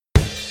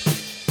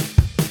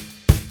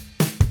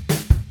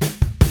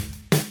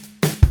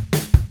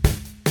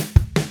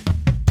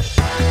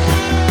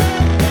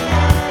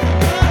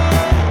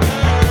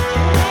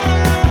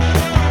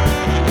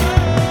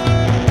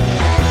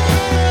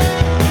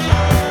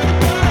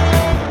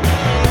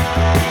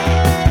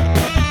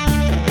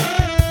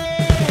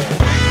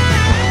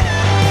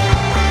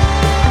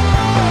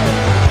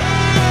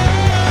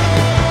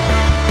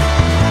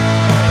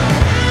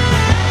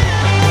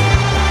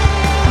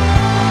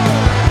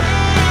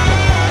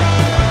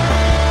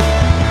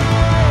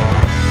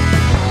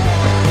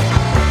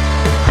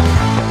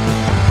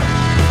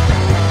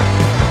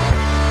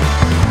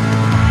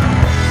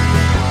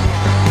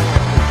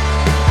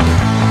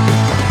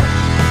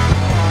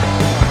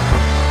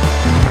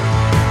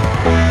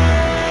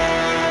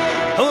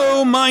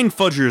Mind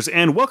Fudgers,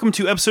 and welcome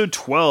to episode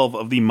 12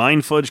 of the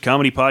Mind Fudge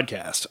Comedy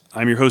Podcast.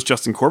 I'm your host,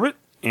 Justin Corbett,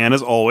 and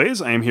as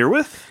always, I am here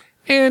with...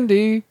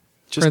 Andy.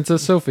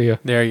 Princess Sophia.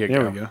 There we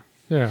go.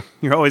 Yeah.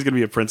 You're always going to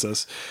be a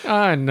princess.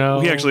 I know.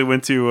 We actually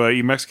went to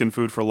eat Mexican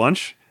food for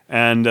lunch,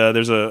 and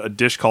there's a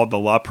dish called the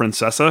La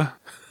Princesa,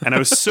 and I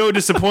was so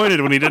disappointed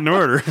when he didn't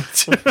order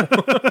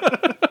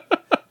it.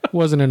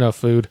 Wasn't enough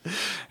food.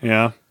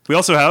 Yeah. We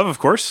also have, of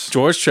course...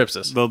 George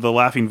Tripsis. The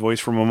laughing voice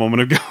from a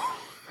moment ago.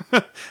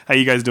 How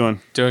you guys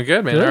doing? Doing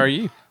good, man. Good. How are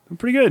you? I'm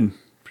pretty good.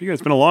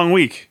 It's been a long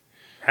week.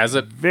 Has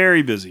it?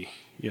 Very busy.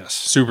 Yes.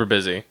 Super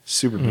busy.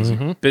 Super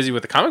busy. Busy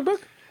with the comic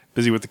book?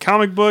 Busy with the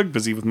comic book,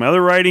 busy with my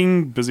other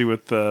writing, busy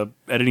with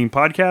editing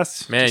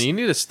podcasts. Man, you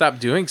need to stop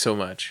doing so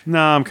much.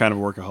 Nah, I'm kind of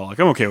a workaholic.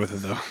 I'm okay with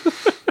it, though.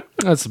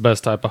 That's the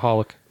best type of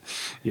holic.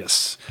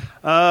 Yes.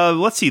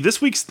 Let's see.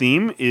 This week's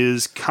theme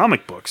is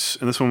comic books,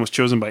 and this one was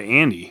chosen by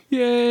Andy,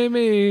 Yay,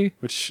 me.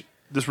 which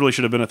this really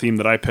should have been a theme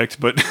that I picked,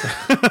 but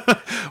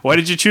why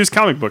did you choose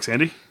comic books,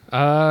 Andy?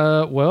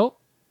 Well,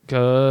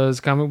 because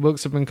comic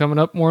books have been coming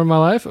up more in my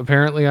life.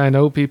 Apparently, I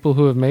know people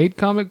who have made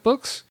comic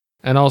books,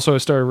 and also I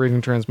started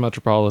reading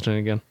Transmetropolitan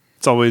again.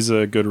 It's always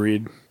a good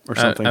read or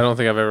something. I don't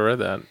think I've ever read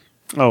that.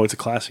 Oh, it's a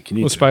classic. You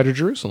need With to. Spider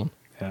Jerusalem,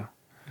 Yeah.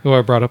 who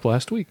I brought up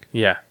last week,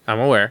 Yeah, I'm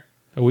aware.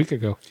 a week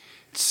ago.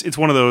 It's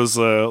one of those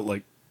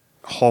like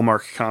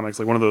Hallmark comics,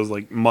 like one of those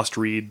like must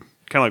read,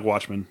 kind of like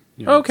Watchmen.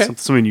 You know, Okay.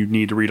 something you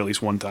need to read at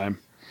least one time.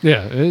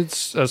 Yeah,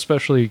 it's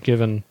especially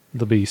given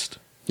the Beast.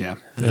 Yeah.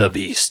 The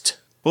Beast.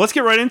 Well, let's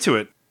get right into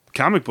it.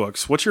 Comic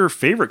books. What's your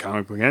favorite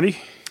comic book, Andy?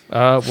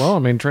 Well, I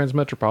mean,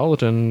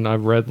 Transmetropolitan,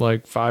 I've read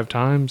like 5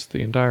 times the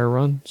entire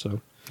run,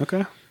 so...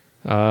 Okay.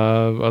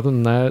 Other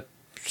than that,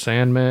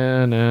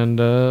 Sandman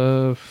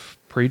and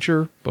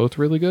Preacher, both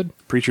really good.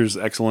 Preacher's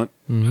excellent.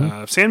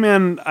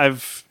 Sandman,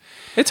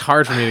 It's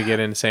hard for me to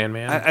get into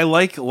Sandman. I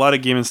like a lot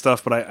of Gaiman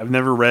stuff, but I've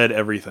never read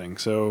everything,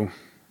 so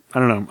I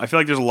don't know. I feel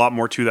like there's a lot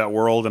more to that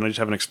world, and I just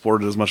haven't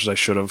explored it as much as I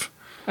should have.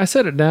 I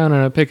set it down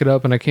and I pick it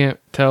up, and I can't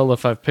tell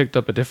if I've picked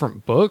up a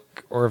different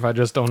book or if I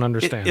just don't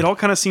understand. It all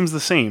kind of seems the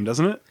same,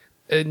 doesn't it?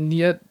 And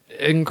yet,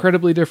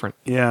 incredibly different.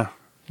 Yeah.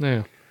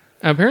 Yeah.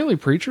 Apparently,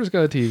 Preacher's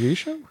got a TV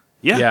show?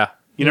 Yeah.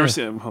 You never Yeah.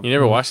 see it. You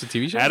never watched the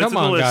TV show? Add it Come to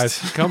the on,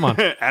 list. guys. Come on.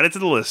 Add it to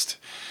the list.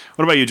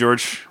 What about you,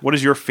 George? What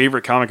is your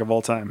favorite comic of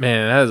all time?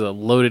 Man, that is a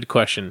loaded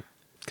question.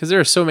 Because there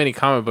are so many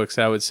comic books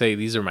that I would say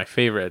these are my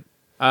favorite.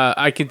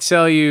 I can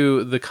tell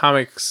you the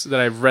comics that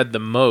I've read the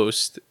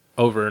most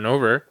over and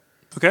over.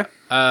 Okay.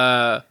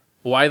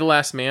 Why the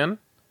Last Man?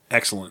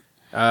 Excellent.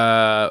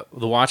 The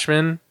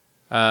Watchmen,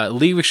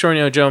 League of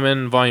Extraordinary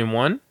Gentlemen, Volume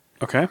 1,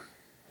 Okay.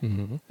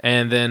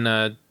 and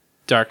then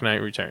Dark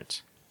Knight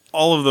Returns.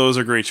 All of those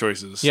are great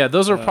choices. Yeah,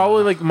 those are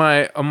probably like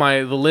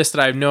the list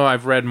that I know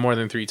I've read more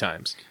than 3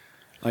 times.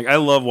 Like, I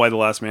love Why the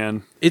Last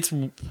Man. It's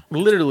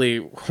literally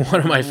one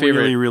of my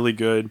favorite. Really, really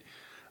good.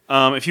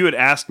 If you had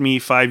asked me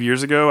 5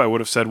 years ago, I would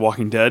have said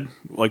Walking Dead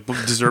like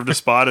deserved a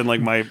spot in like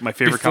my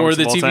favorite Before comics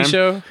the of all TV time.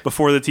 show?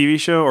 Before the TV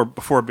show, or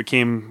before it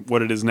became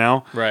what it is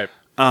now. Right.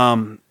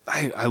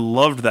 I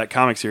loved that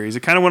comic series. It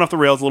kind of went off the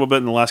rails a little bit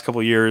in the last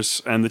couple of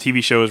years, and the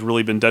TV show has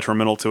really been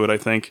detrimental to it, I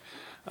think.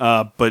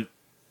 But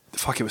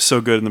fuck, it was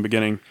so good in the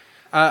beginning.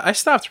 I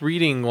stopped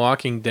reading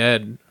Walking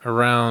Dead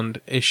around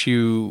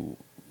issue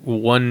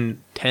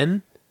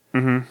 110.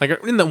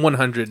 Like in the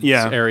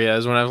 100s area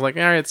is when I was like,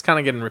 all right, it's kind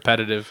of getting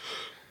repetitive.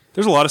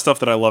 There's a lot of stuff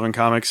that I love in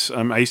comics.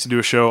 I used to do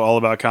a show all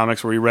about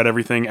comics where we read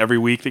everything every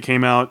week that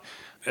came out.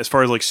 As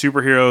far as like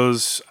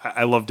superheroes,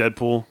 I love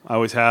Deadpool. I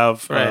always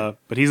have. Right.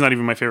 But he's not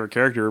even my favorite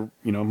character,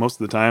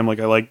 most of the time. Like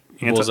I like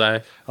Bullseye.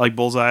 I like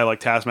Bullseye. I like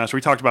Taskmaster.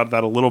 We talked about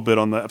that a little bit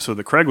on the episode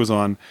that Craig was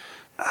on.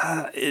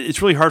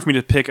 It's really hard for me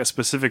to pick a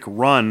specific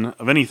run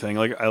of anything.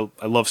 Like I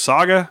love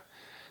Saga.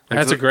 Like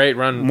That's a great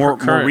run. More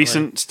currently.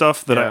 recent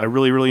stuff that I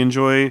really, really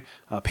enjoy.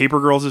 Paper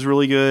Girls is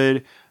really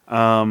good.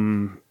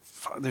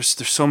 There's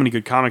so many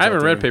good comics. I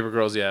haven't out read there. Paper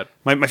Girls yet.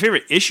 My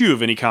favorite issue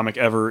of any comic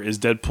ever is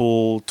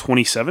Deadpool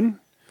 27.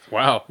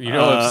 Wow. You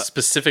know a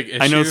specific issue?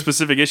 I know a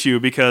specific issue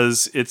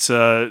because it's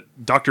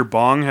Dr.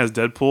 Bong has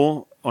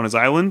Deadpool on his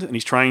island, and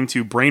he's trying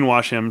to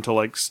brainwash him to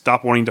like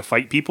stop wanting to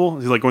fight people.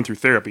 He's like going through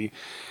therapy.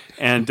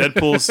 And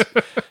Deadpool's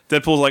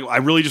like, I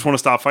really just want to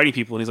stop fighting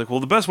people. And he's like, well,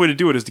 the best way to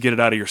do it is to get it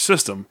out of your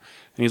system.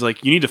 And he's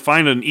like, you need to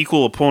find an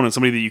equal opponent,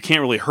 somebody that you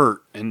can't really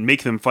hurt, and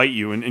make them fight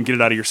you and get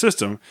it out of your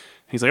system. And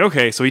he's like,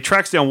 okay. So he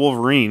tracks down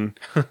Wolverine,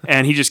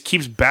 and he just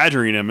keeps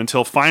badgering him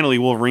until finally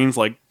Wolverine's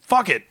like,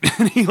 fuck it.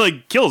 And he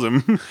like kills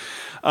him.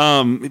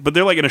 But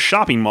they're like in a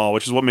shopping mall,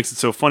 which is what makes it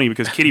so funny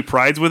because Kitty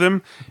Pryde's with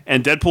him,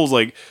 and Deadpool's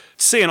like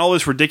saying all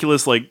this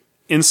ridiculous like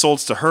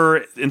insults to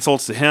her,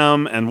 insults to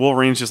him, and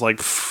Wolverine's just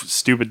like,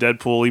 stupid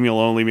Deadpool, leave me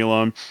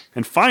alone.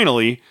 And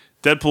finally,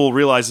 Deadpool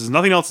realizes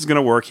nothing else is going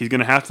to work. He's going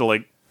to have to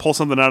like pull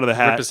something out of the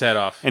hat. Rip his head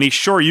off. And he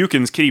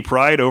Shoryukens Kitty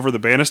Pryde over the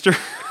banister.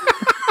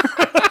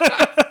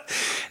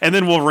 And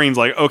then Wolverine's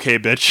like, okay,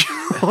 bitch,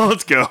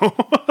 let's go.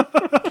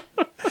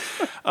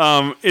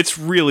 It's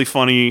really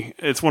funny.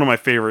 It's one of my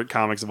favorite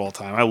comics of all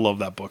time. I love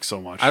that book so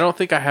much. I don't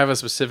think I have a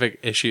specific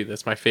issue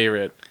that's my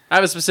favorite. I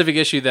have a specific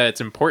issue that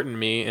it's important to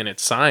me, and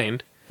it's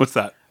signed. What's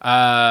that?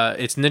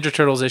 It's Ninja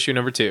Turtles issue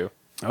number 2.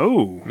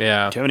 Oh,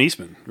 yeah, Kevin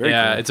Eastman. Very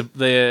yeah,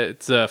 cool.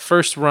 it's the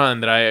first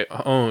run that I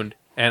owned,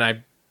 and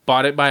I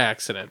bought it by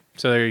accident.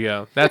 So there you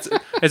go.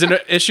 It's an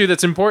issue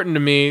that's important to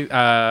me.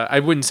 I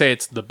wouldn't say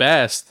it's the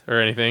best or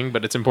anything,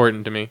 but it's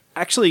important to me.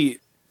 Actually,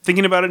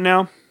 thinking about it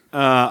now,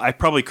 I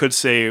probably could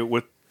say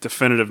with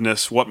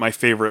definitiveness what my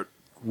favorite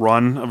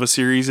run of a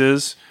series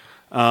is.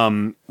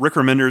 Rick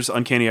Remender's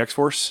Uncanny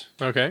X-Force.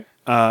 Okay.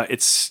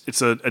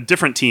 It's a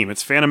different team.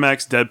 It's Phantom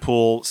X,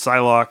 Deadpool,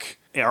 Psylocke,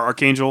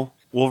 Archangel,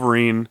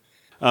 Wolverine.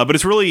 But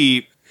it's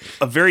really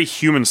a very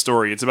human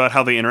story. It's about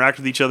how they interact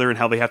with each other and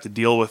how they have to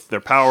deal with their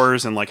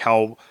powers and like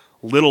how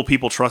little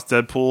people trust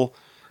Deadpool.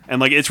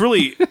 And like it's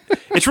really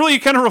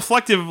kind of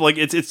reflective. Like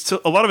it's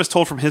a lot of it's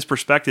told from his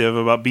perspective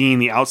about being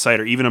the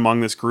outsider, even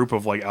among this group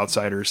of like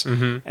outsiders,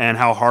 and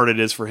how hard it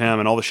is for him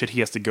and all the shit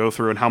he has to go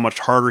through and how much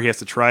harder he has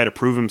to try to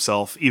prove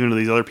himself, even to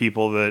these other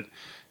people that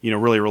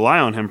really rely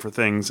on him for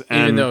things.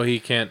 And even though he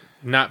can't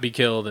not be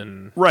killed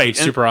and right, he's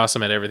super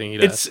awesome at everything he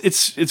does.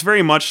 It's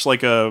very much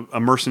like a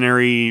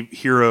mercenary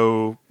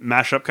hero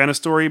mashup kind of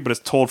story, but it's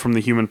told from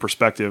the human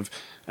perspective,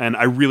 and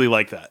I really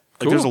like that.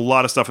 Like, there's a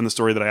lot of stuff in the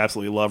story that I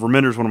absolutely love.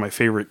 Remender's one of my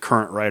favorite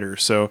current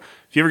writers, so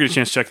if you ever get a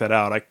chance to check that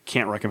out, I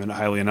can't recommend it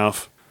highly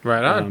enough.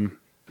 Right on.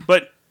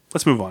 But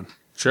let's move on.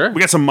 Sure.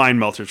 We got some mind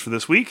melters for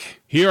this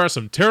week. Here are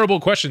some terrible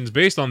questions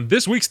based on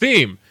this week's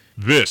theme.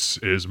 This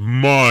is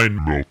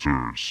Mind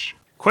Melters.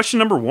 Question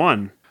number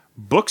 1.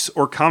 Books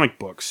or comic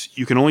books?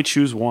 You can only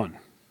choose one.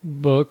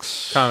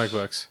 Books. Comic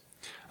books.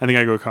 I think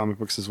I go comic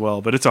books as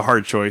well, but it's a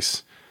hard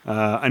choice.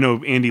 I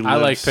know Andy lives... I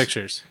like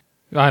pictures.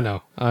 I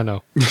know.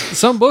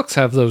 Some books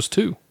have those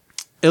too.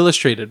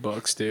 Illustrated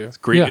books do.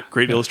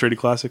 Great illustrated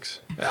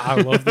classics.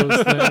 I love those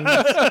things.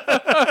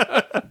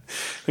 I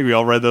think we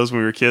all read those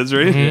when we were kids,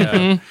 right?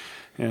 Yeah.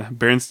 Yeah.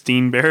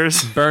 Berenstain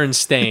Bears.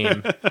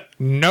 Bernstein.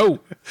 No.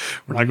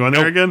 We're not going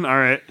there again?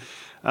 All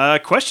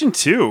right. Question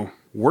 2.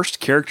 Worst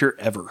character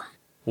ever.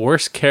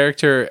 Worst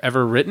character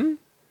ever written?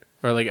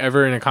 Or like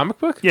ever in a comic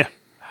book? Yeah.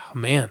 Oh,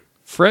 man.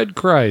 Fred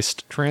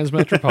Christ,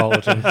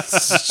 Transmetropolitan.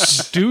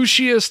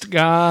 Douchiest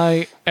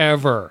guy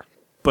ever.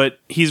 But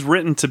he's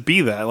written to be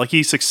that. Like,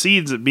 he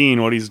succeeds at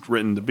being what he's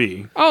written to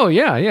be. Oh,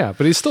 yeah.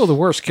 But he's still the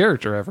worst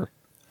character ever.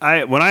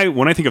 When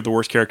I think of the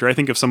worst character, I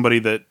think of somebody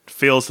that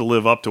fails to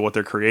live up to what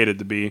they're created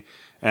to be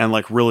and,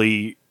 like,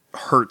 really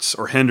hurts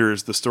or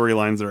hinders the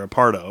storylines they're a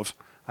part of.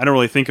 I don't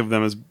really think of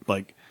them as,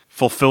 like,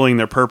 fulfilling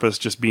their purpose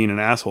just being an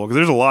asshole. Because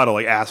there's a lot of,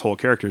 like, asshole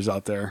characters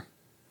out there.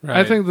 Right.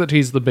 I think that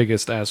he's the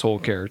biggest asshole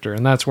character,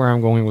 and that's where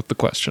I'm going with the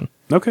question.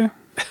 Okay.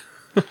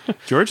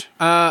 George?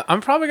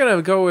 I'm probably going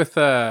to go with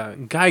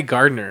Guy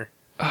Gardner.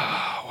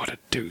 Oh, what a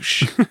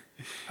douche.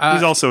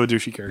 He's also a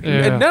douchey character.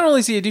 Yeah. And not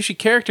only is he a douchey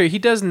character, he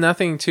does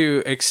nothing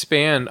to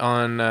expand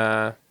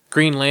on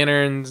Green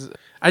Lanterns.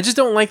 I just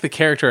don't like the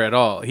character at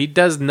all. He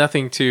does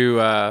nothing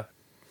to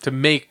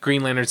make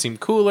Green Lantern seem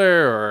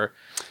cooler or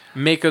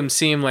make them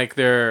seem like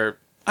they're...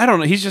 I don't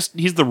know. He's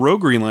the rogue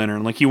Green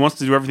Lantern. Like, he wants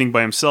to do everything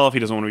by himself. He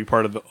doesn't want to be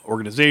part of the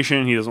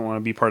organization. He doesn't want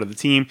to be part of the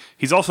team.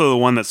 He's also the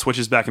one that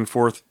switches back and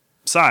forth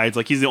sides.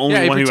 Like, he's the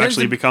only one who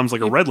actually becomes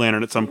like a Red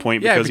Lantern at some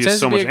point because he has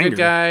so much anger. He pretends to be a good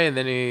guy, and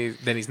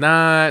then he's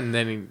not, and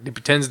then he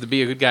pretends to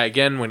be a good guy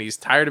again when he's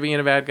tired of being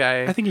a bad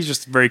guy. I think he's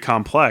just very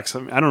complex. I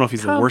don't know if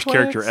he's the worst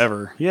character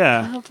ever.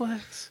 Yeah.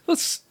 Complex.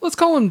 Let's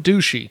call him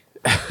douchey.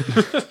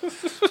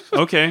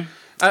 Okay.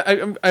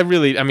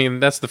 I mean,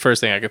 that's the first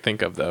thing I could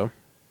think of, though.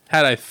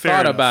 Had I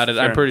thought about it,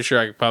 I'm pretty sure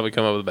I could probably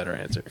come up with a better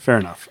answer. Fair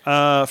enough.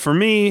 For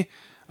me,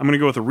 I'm going to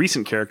go with a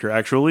recent character,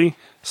 actually.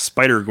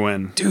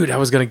 Spider-Gwen. Dude, I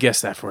was going to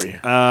guess that for you.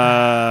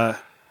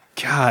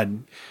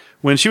 God.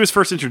 When she was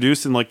first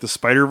introduced in, like, the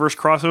Spider-Verse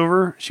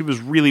crossover, she was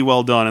really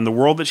well done. And the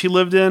world that she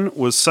lived in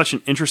was such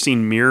an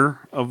interesting mirror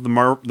of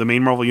the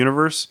main Marvel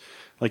Universe.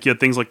 Like, you had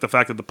things like the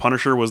fact that the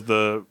Punisher was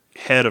the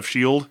head of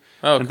S.H.I.E.L.D.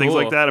 And things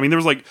like that. I mean, there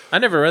was, like... I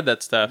never read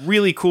that stuff.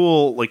 Really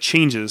cool, like,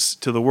 changes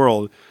to the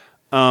world.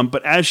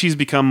 But as she's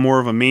become more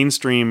of a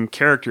mainstream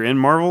character in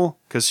Marvel,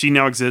 because she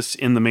now exists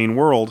in the main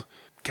world,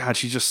 God,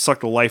 she just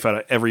sucked the life out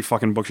of every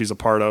fucking book she's a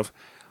part of.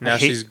 Now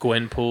she's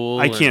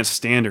Gwenpool. I can't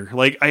stand her.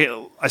 Like,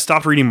 I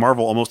stopped reading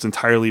Marvel almost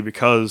entirely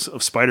because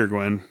of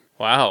Spider-Gwen.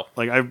 Wow.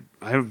 Like, I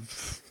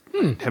have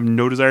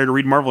no desire to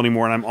read Marvel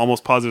anymore, and I'm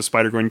almost positive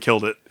Spider-Gwen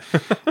killed it.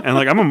 And,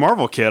 like, I'm a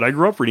Marvel kid. I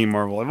grew up reading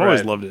Marvel. I've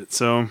always loved it,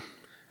 so...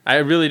 I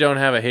really don't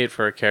have a hate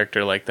for a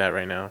character like that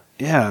right now.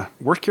 Yeah,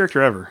 worst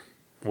character ever.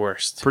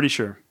 Worst. Pretty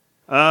sure.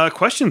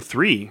 Question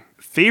 3.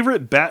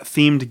 Favorite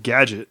bat-themed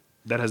gadget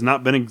that has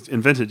not been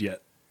invented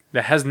yet?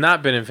 That has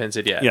not been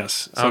invented yet.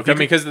 Yes. So okay,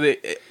 because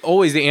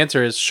always the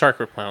answer is shark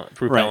repellent.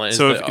 Right.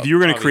 So if you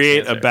were going to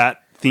create a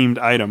bat-themed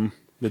item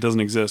that doesn't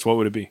exist, what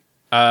would it be?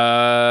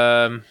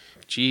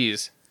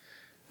 Jeez.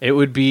 It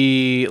would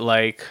be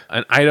like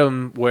an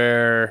item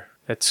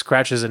that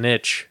scratches an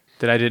itch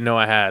that I didn't know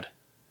I had.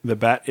 The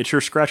bat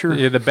itcher scratcher?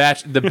 Yeah, the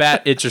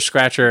bat itcher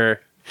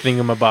scratcher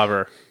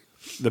thingamabobber.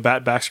 The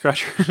bat back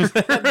scratcher.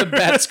 The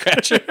bat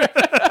scratcher.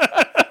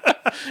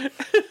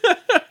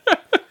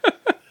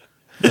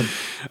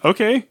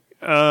 Okay.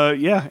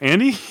 Yeah,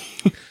 Andy?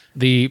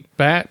 The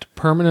Bat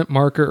Permanent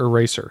Marker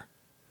Eraser.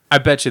 I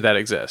bet you that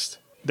exists.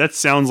 That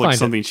sounds like Find it.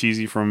 something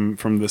cheesy from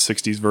the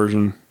 60s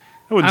version.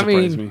 That wouldn't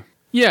surprise me.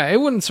 Yeah,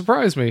 it wouldn't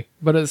surprise me,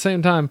 but at the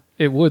same time,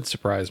 it would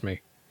surprise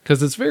me.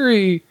 Because it's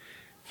very,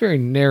 very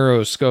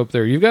narrow scope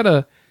there. You've got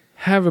to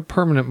have a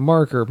permanent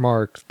marker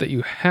marked that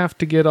you have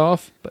to get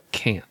off, but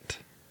can't.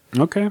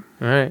 Okay. All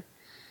right.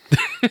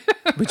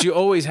 But you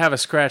always have a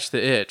scratch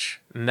to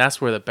itch, and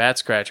that's where the bat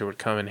scratcher would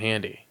come in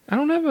handy. I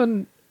don't have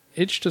an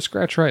itch to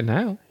scratch right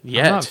now.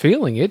 Yet. I'm not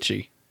feeling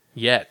itchy.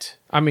 Yet.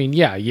 I mean,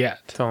 yeah, yet.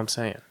 That's all I'm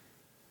saying.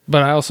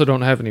 But I also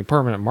don't have any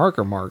permanent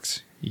marker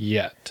marks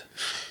yet.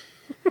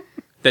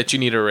 That you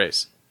need to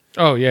erase.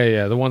 Oh,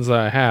 yeah. The ones that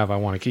I have, I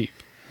want to keep.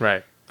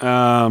 Right.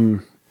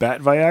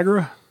 Bat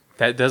Viagra?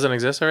 That doesn't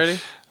exist already?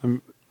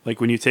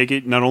 Like when you take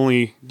it, not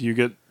only do you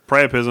get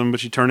priapism,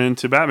 but you turn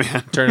into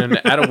Batman. Turn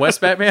into Adam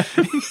West Batman?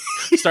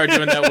 Start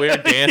doing that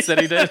weird dance that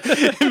he did?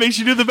 It makes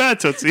you do the bat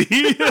tootsie.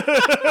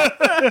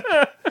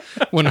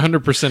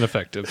 100%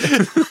 effective.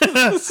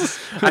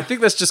 I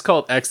think that's just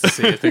called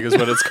ecstasy, I think is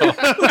what it's called.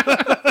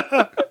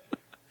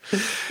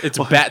 It's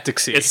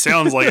Bat-tixy. It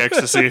sounds like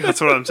ecstasy. That's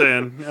what I'm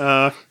saying.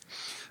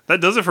 That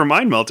does it for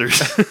Mind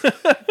Melters.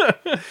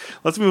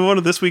 Let's move on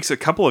to this week's A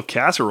Couple of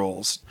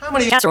Casseroles. How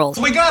many casseroles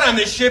We got on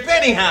this ship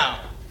anyhow.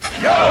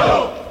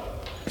 Yo!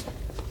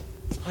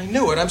 I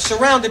knew it. I'm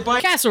surrounded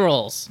by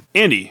casseroles?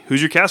 Andy,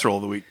 who's your casserole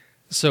of the week?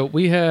 So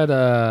we had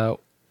an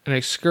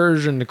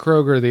excursion to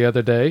Kroger the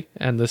other day,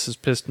 and this has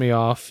pissed me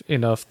off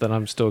enough that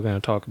I'm still going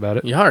to talk about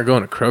it. Y'all are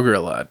going to Kroger a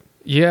lot.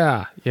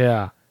 Yeah.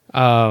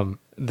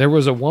 There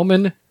was a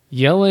woman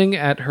yelling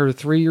at her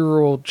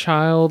 3-year-old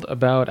child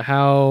about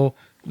how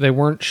they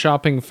weren't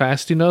shopping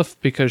fast enough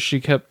because she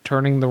kept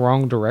turning the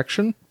wrong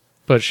direction,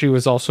 but she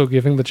was also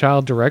giving the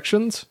child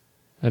directions,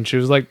 and she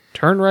was like,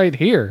 "Turn right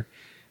here."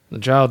 The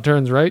child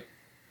turns right.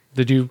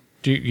 You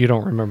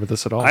don't remember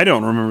this at all? I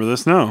don't remember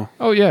this, no.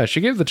 Oh yeah,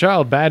 she gave the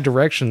child bad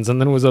directions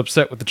and then was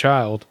upset with the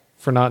child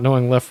for not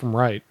knowing left from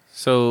right.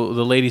 So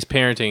the lady's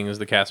parenting is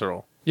the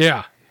casserole.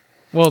 Yeah.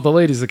 Well, the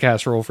lady's the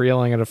casserole for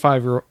yelling at a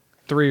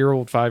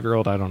 3-year-old,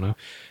 5-year-old, I don't know.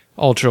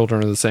 All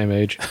children are the same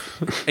age.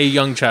 A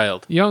young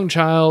child. Young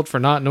child for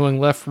not knowing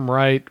left from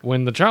right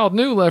when the child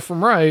knew left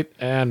from right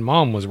and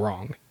mom was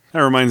wrong. That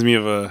reminds me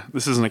of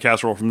this isn't a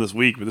casserole from this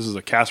week, but this is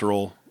a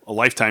casserole, a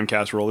lifetime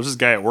casserole. There's this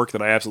guy at work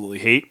that I absolutely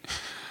hate.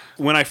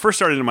 When I first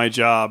started in my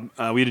job,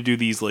 we had to do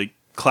these like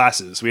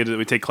classes.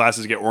 We'd take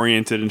classes to get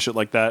oriented and shit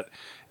like that.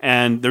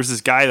 And there's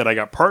this guy that I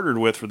got partnered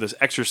with for this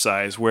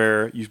exercise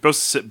where you're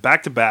supposed to sit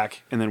back to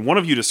back, and then one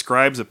of you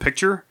describes a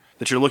picture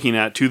that you're looking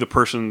at to the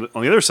person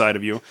on the other side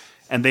of you,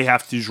 and they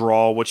have to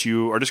draw what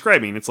you are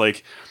describing. It's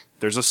like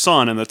there's a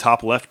sun in the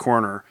top left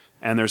corner,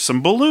 and there's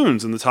some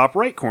balloons in the top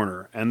right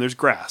corner, and there's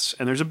grass,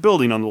 and there's a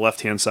building on the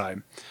left-hand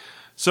side.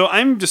 So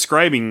I'm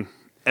describing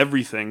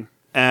everything,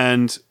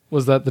 and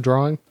Was that the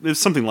drawing? it's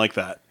something like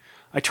that.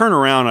 I turn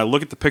around, I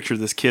look at the picture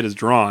this kid has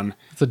drawn,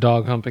 It's a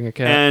dog humping a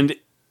cat. and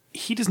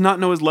he does not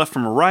know his left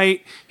from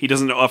right. He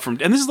doesn't know up from...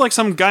 And this is like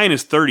some guy in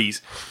his 30s.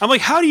 I'm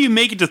like, how do you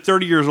make it to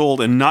 30 years old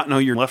and not know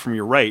your left from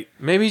your right?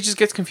 Maybe he just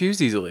gets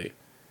confused easily.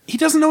 He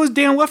doesn't know his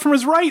damn left from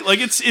his right. Like,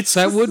 it's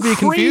That would be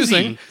crazy.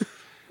 confusing.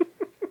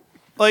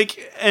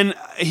 Like, and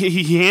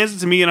he hands it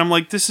to me, and I'm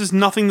like, this is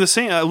nothing the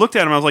same. I looked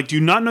at him, I was like, do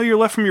you not know your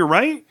left from your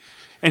right?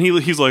 And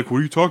he's like, what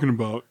are you talking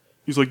about?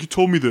 He's like, you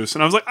told me this.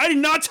 And I was like, I did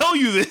not tell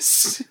you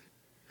this.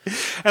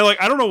 And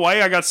like, I don't know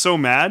why I got so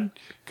mad,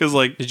 because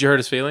like, Did you hurt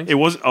his feelings? it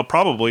was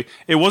probably,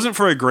 it wasn't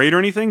for a grade or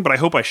anything, but I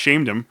hope I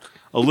shamed him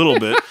a little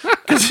bit,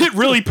 because it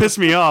really pissed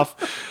me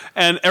off.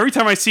 And every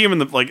time I see him in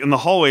the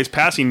hallways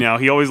passing now,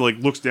 he always like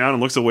looks down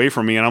and looks away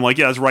from me, and I'm like,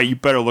 yeah, that's right, you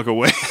better look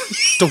away.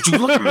 Don't you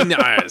look at me in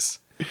the eyes.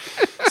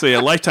 So yeah,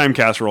 lifetime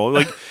casserole.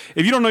 Like,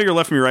 if you don't know your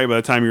left from your right by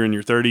the time you're in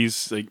your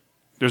 30s, like,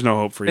 there's no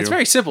hope for you. It's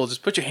very simple.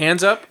 Just put your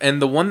hands up,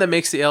 and the one that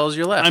makes the L is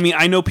your left. I mean,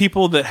 I know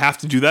people that have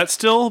to do that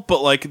still,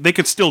 but like, they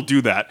could still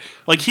do that.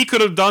 Like, he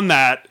could have done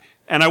that,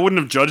 and I wouldn't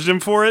have judged him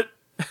for it.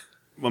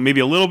 Well, maybe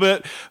a little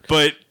bit,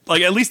 but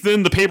like, at least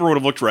then the paper would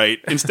have looked right.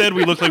 Instead,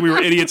 we looked like we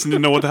were idiots and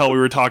didn't know what the hell we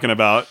were talking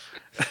about.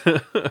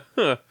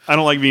 I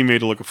don't like being made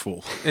to look a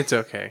fool. It's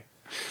okay.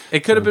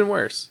 It could have been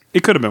worse.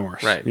 It could have been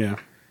worse. Right. Yeah.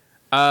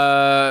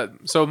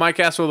 So my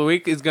casserole of the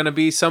week is going to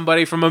be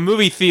somebody from a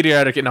movie theater.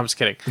 No, I'm just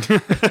kidding.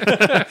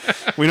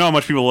 We know how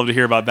much people love to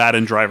hear about that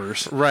in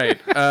drivers. Right.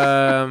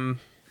 God,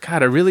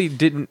 I really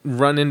didn't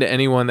run into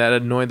anyone that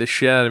annoyed the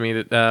shit out of me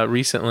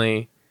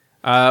recently.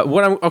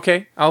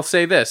 I'll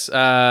say this.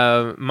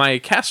 My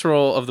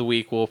casserole of the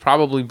week will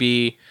probably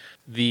be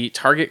the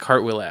Target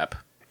Cartwheel app.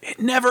 It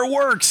never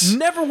works.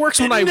 Never works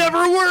when It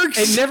never works.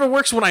 It never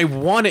works when I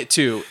want it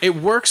to. It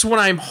works when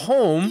I'm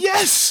home.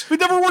 Yes.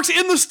 It never works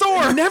in the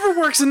store. It never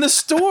works in the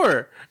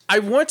store. I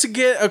want to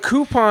get a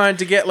coupon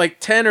to get like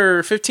 10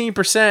 or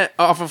 15%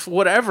 off of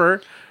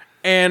whatever,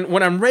 and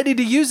when I'm ready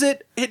to use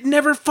it, it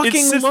never fucking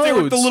It sits loads. there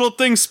with the little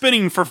thing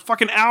spinning for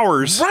fucking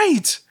hours.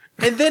 Right.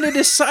 and then it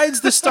decides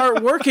to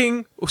start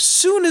working as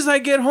soon as I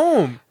get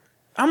home.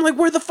 I'm like,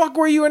 where the fuck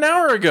were you an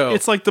hour ago?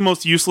 It's like the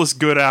most useless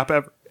good app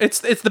ever. It's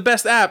the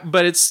best app,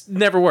 but it's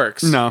never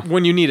works. No.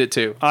 When you need it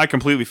to. I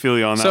completely feel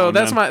you on that. So one,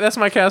 that's man.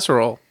 my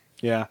casserole.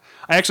 Yeah.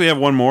 I actually have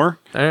one more.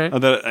 All right.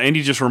 That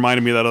Andy just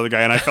reminded me of that other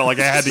guy, and I felt like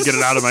I had to get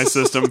it out of my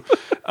system.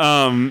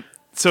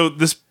 So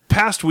this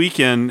past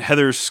weekend,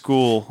 Heather's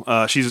school,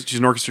 she's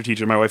an orchestra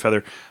teacher, my wife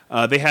Heather,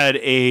 they had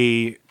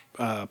a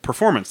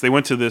performance. They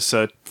went to this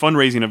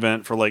fundraising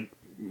event for like,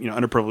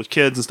 underprivileged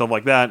kids and stuff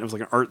like that. It was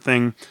like an art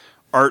thing,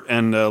 art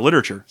and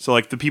literature. So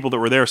like the people that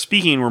were there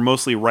speaking were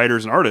mostly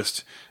writers and artists.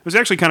 It was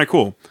actually kind of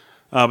cool.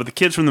 But the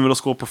kids from the middle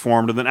school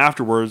performed, and then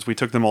afterwards we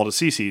took them all to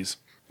CC's,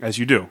 as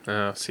you do.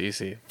 Oh,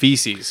 CC.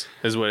 Feces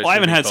is what it Well, I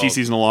should haven't be had called.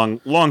 CC's in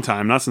a long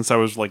time, not since I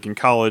was like in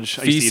college.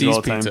 I used to eat it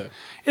all the time. Feces pizza.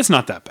 It's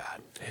not that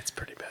bad. It's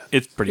pretty bad.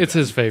 It's pretty It's bad.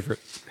 his favorite.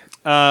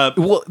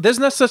 Well, there's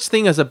no such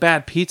thing as a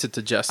bad pizza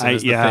to Justin,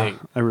 is the thing.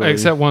 I really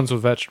Except ones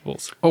with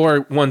vegetables.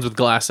 Or ones with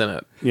glass in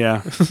it.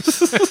 yeah.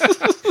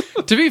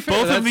 To be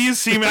fair, Both of these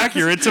seem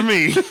accurate to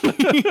me.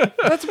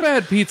 that's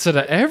bad pizza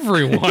to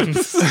everyone.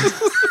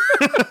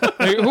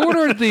 Like, who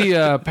ordered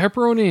the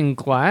pepperoni and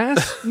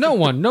glass? No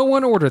one. No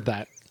one ordered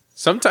that.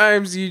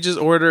 Sometimes you just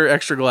order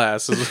extra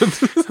glass.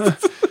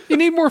 You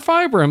need more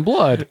fiber and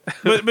blood.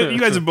 but you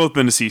guys have both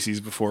been to CC's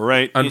before,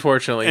 right?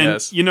 Unfortunately, and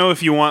yes.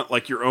 if you want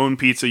like your own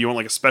pizza, you want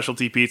like a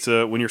specialty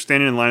pizza, when you're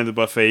standing in line at the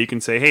buffet, you can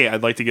say, hey,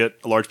 I'd like to get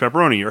a large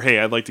pepperoni, or hey,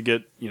 I'd like to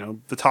get,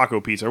 the taco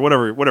pizza, or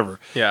whatever.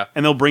 Yeah.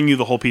 And they'll bring you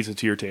the whole pizza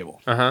to your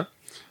table. Uh-huh.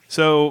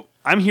 So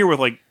I'm here with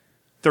like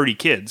 30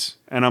 kids,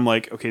 and I'm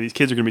like, okay, these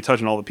kids are going to be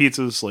touching all the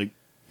pizzas. Like,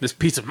 This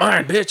pizza's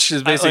mine, bitch,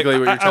 is basically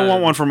what you're I trying want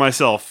to one for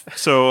myself.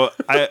 So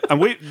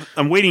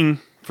I'm waiting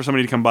for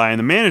somebody to come by, and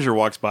the manager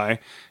walks by,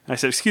 and I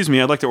said, excuse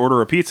me, I'd like to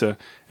order a pizza.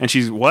 And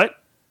she's,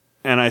 what?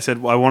 And I said,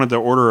 well, I wanted to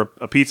order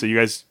a pizza. You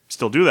guys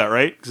still do that,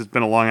 right? Because it's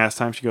been a long ass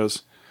time. She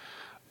goes,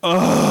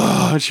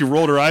 oh, and she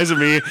rolled her eyes at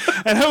me,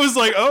 and I was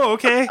like, oh,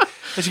 okay.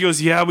 And she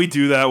goes, yeah, we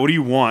do that. What do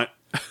you want?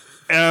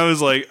 And I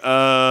was like,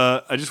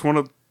 I just want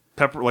a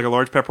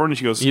large pepperoni. And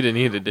she goes, You didn't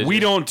eat it, did we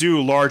you? don't do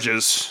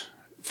larges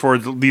for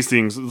these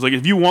things. It's like,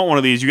 if you want one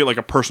of these, you get like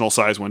a personal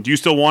size one. Do you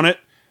still want it?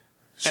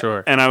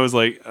 Sure. And I was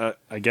like,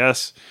 I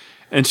guess.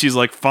 And she's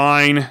like,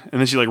 fine. And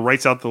then she like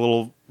writes out the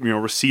little,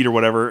 receipt or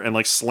whatever, and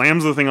like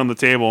slams the thing on the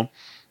table,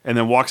 and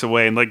then walks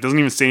away and like doesn't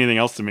even say anything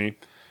else to me.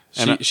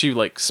 And she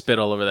like spit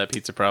all over that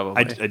pizza, probably.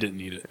 I didn't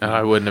eat it.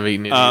 I wouldn't have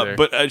eaten it either.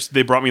 But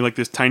they brought me like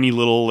this tiny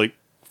little like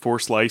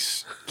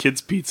 4-slice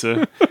kids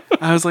pizza.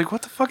 I was like,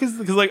 what the fuck is this?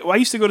 Because like I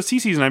used to go to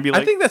CC's and I'd be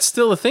like, I think that's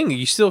still a thing.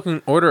 You still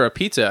can order a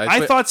pizza.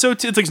 I thought so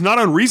too. It's like it's not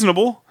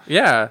unreasonable.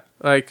 Yeah.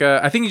 Like,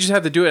 I think you just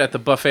have to do it at the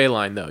buffet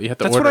line, though. You have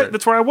to That's order.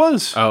 that's where I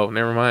was. Oh,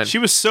 never mind. She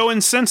was so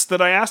incensed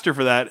that I asked her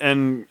for that,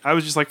 and I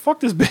was just like,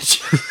 fuck this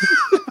bitch.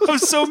 I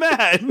was so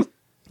mad.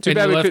 Too And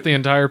bad you we left could- the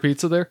entire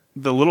pizza there?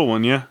 The little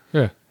one, yeah.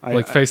 Yeah.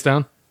 Like face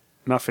down?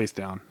 Not face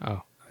down.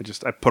 Oh.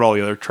 I put all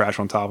the other trash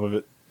on top of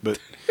it, but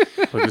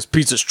Like, this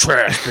pizza's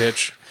trash,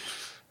 bitch.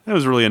 that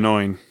was really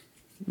annoying.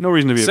 No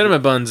reason to be.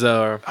 Cinnamon buns,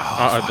 though, are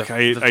Fuck, I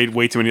ate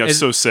way too many. I was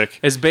so sick.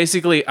 It's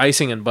basically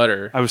icing and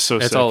butter. I was so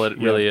sick. That's all it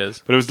Yeah. really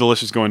is. But it was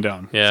delicious going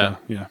down. Yeah. So,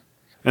 yeah.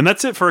 And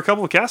that's it for a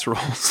couple of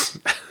casseroles.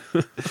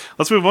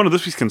 Let's move on to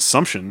this week's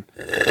consumption.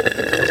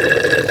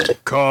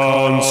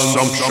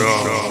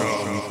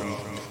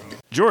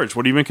 George,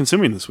 what have you been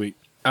consuming this week?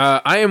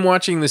 I am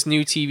watching this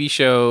new TV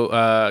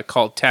show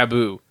called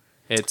Taboo.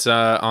 It's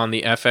on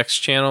the FX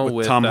channel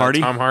with Tom Hardy?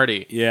 Tom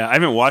Hardy. Yeah, I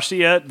haven't watched it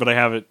yet, but I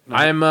have it.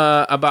 I'm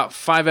about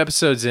 5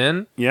 episodes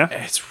in. Yeah?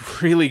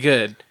 It's really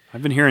good.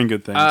 I've been hearing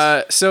good things.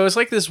 So it's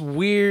like this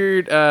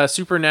weird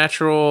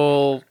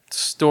supernatural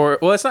story.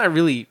 Well, it's not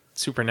really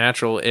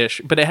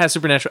supernatural-ish, but it has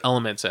supernatural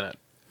elements in it.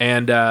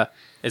 And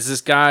it's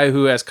this guy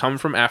who has come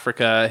from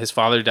Africa. His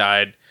father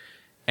died,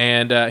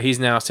 and he's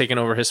now taken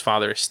over his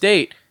father's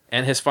estate.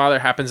 And his father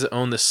happens to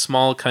own this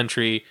small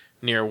country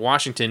near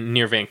Washington,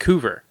 near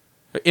Vancouver.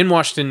 In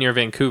Washington, near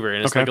Vancouver.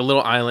 And it's Okay. like a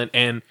little island.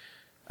 And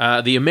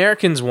the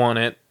Americans want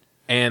it,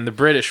 and the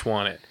British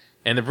want it.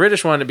 And the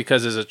British want it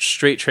because there's a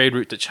straight trade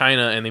route to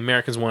China, and the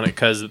Americans want it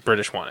because the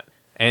British want it.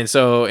 And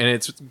so, and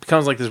it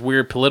becomes like this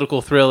weird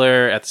political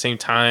thriller at the same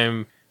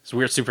time. It's a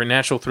weird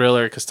supernatural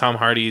thriller because Tom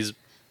Hardy's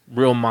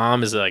real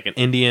mom is like an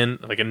Indian,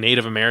 like a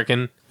Native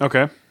American.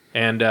 okay.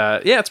 And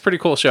yeah, it's a pretty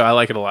cool show. I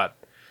like it a lot.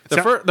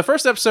 The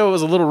first episode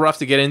was a little rough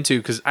to get into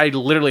because I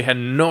literally had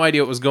no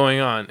idea what was going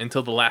on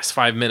until the last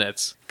 5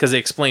 minutes because they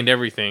explained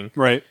everything.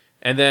 Right.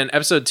 And then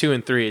episode 2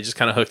 and 3, it just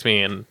kind of hooked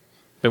me and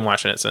been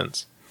watching it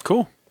since.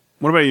 Cool.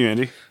 What about you,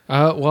 Andy?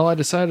 Well, I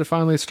decided to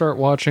finally start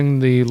watching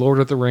the Lord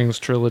of the Rings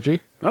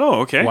trilogy.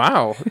 Oh, okay.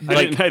 Wow.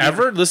 Like, didn't-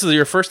 ever? This is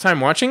your first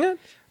time watching it?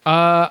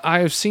 I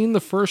have seen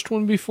the first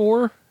one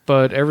before,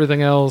 but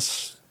everything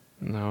else,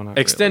 no, not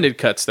Extended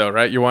cuts, though,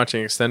 right? You're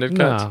watching extended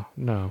really. cuts?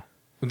 No.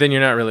 Then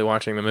you're not really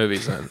watching the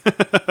movies then.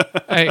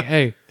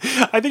 Hey,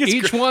 I think it's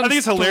Each I one's think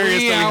it's hilarious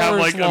 3 that we have hours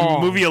like long.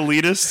 a movie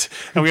elitist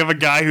and we have a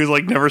guy who's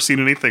like never seen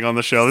anything on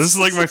the show. This is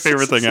like my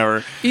favorite thing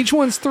ever. each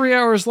one's 3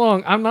 hours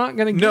long. I'm not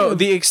gonna. No, give-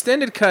 the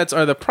extended cuts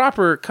are the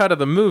proper cut of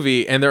the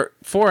movie, and they're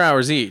 4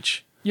 hours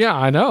each. Yeah,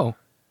 I know.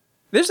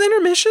 There's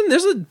intermission.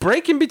 There's a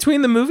break in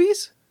between the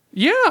movies.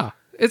 Yeah,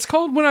 it's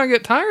called when I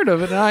get tired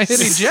of it and I hit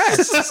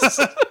eject.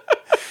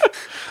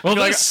 Well, I this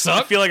feel like- I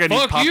sucked. feel like I need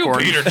Fuck popcorn.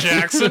 you, Peter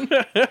Jackson.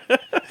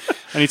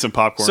 I need some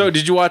popcorn. So,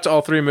 did you watch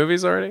all 3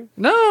 movies already?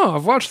 No,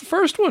 I've watched the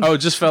first one. Oh,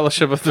 just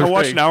Fellowship of the I Ring.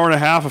 watched an hour and a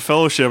half of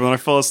Fellowship and then I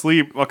fell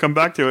asleep. I'll come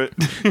back to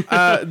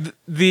it.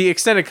 The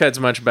extended cut's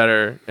much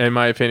better, in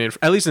my opinion.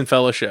 At least in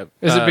Fellowship.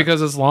 Is it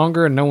because it's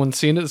longer and no one's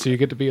seen it, so you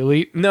get to be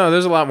elite? No,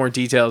 there's a lot more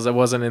details that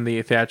wasn't in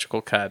the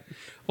theatrical cut.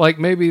 Like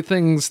maybe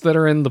things that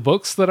are in the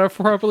books that I've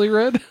probably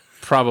read?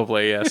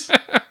 Probably, yes.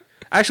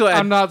 Actually,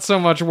 I'm not so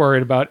much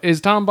worried about.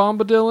 Is Tom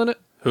Bombadil in it?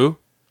 Who?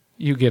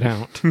 You get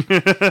out.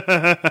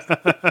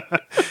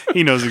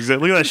 He knows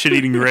exactly. Look at that shit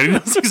eating grin. He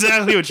knows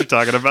exactly what you're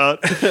talking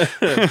about.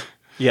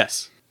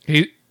 Yes.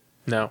 He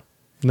No.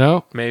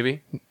 no.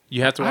 Maybe.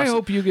 You have to watch I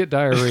hope you get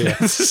diarrhea.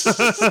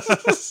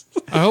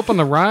 I hope on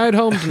the ride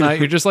home tonight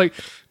you're just like,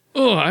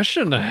 oh, I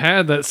shouldn't have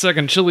had that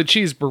second chili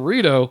cheese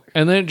burrito,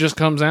 and then it just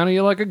comes out of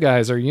you like a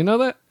geyser. You know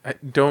that? I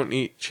don't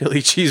eat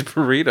chili cheese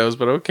burritos,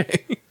 but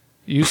okay.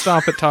 You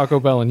stop at Taco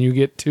Bell and you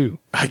get 2.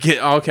 I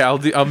get okay.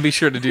 I'll be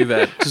sure to do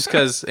that just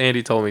because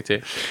Andy told me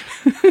to.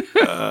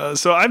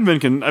 So I've been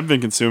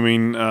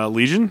consuming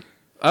Legion.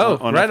 Oh,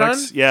 on right FX.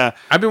 on. Yeah.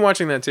 I've been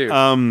watching that too.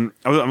 I was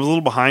a little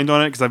behind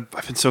on it because I've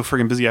been so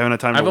freaking busy. I haven't had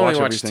time I've to only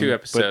watch watched everything. 2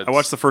 episodes. But I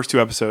watched the first 2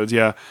 episodes.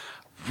 Yeah,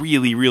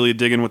 really, really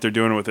digging what they're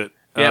doing with it.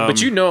 yeah,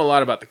 but you know a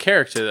lot about the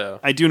character though.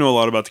 I do know a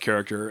lot about the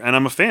character, and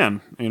I'm a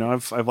fan. You know,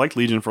 I've liked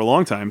Legion for a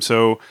long time,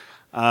 so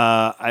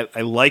I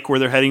like where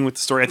they're heading with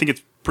the story. I think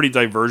it's pretty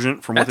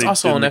divergent from what That's they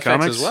also did on in the FX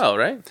comics as well,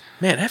 right?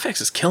 Man, FX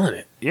is killing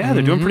it. Yeah,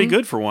 they're doing pretty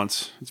good for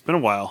once. It's been a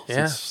while.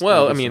 Yeah. since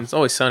Well, I this- mean, it's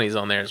Always Sunny's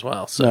on there as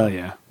well. So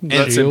yeah. and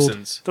Shield.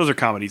 Simpsons. Those are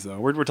comedies, though.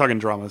 We're talking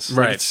dramas.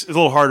 Like, Right. it's a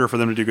little harder for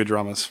them to do good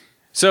dramas.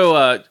 So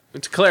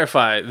to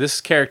clarify, this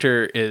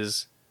character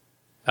is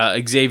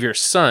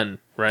Xavier's son,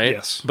 right?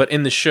 Yes. But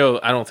in the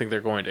show, I don't think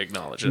they're going to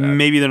acknowledge that.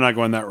 Maybe they're not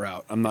going that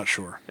route. I'm not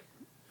sure.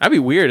 That'd be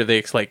weird if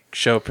they like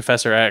show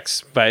Professor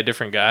X by a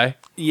different guy.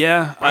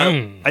 Yeah,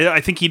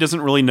 I think he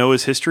doesn't really know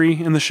his history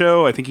in the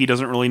show. I think he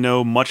doesn't really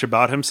know much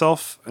about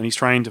himself, and he's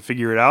trying to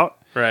figure it out.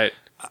 Right.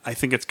 I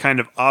think it's kind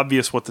of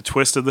obvious what the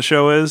twist of the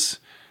show is,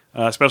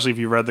 especially if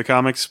you read the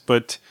comics.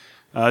 But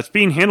it's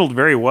being handled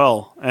very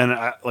well,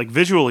 and like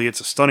visually, it's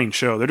a stunning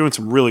show. They're doing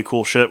some really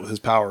cool shit with his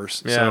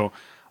powers. Yeah. So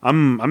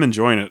I'm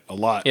enjoying it a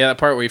lot. Yeah, that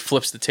part where he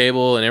flips the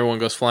table and everyone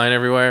goes flying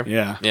everywhere.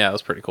 Yeah. Yeah, that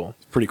was pretty cool.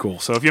 Pretty cool.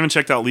 So if you haven't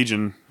checked out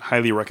Legion,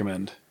 highly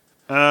recommend.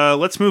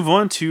 Let's move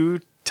on to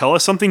Tell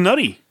Us Something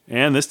Nutty,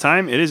 and this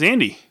time it is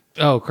Andy.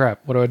 Oh crap!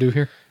 What do I do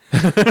here?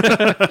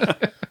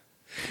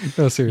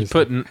 No, seriously.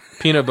 Putting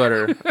peanut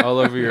butter all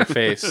over your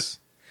face.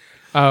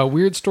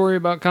 Weird story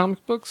about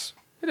comic books.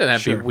 It doesn't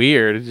have to Sure. be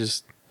weird. It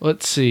just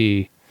Let's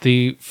see.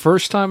 The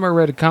first time I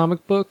read a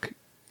comic book,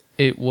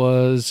 it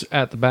was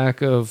at the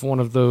back of one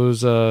of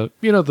those,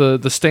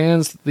 the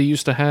stands that they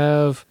used to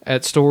have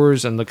at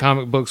stores, and the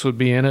comic books would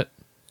be in it.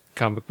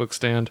 Comic book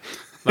stand.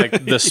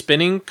 like the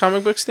spinning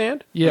comic book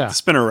stand. Yeah. The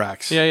spinner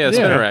racks. Yeah, the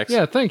spinner racks.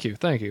 Yeah, thank you.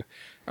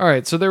 All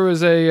right, so there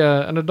was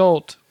an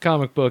adult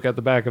comic book at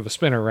the back of a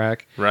spinner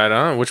rack. Right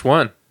on. Which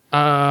one?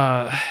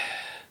 I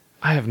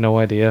have no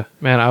idea.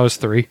 Man, I was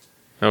 3.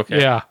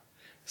 Okay. Yeah.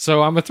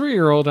 So I'm a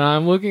 3-year-old, and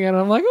I'm looking at it,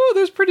 I'm like, oh,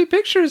 there's pretty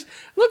pictures.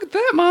 Look at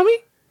that, Mommy.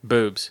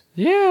 Boobs.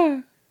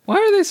 Yeah. Why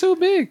are they so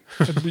big?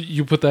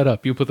 You put that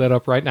up. You put that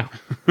up right now.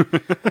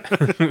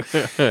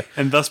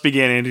 And thus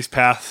began Andy's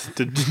path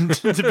to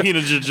being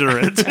a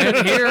degenerate.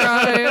 And here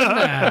I am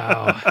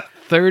now,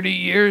 30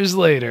 years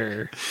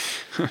later.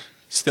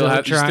 Still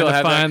have trying you still to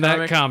have find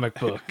that comic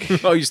book.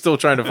 Oh, you're still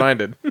trying to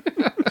find it.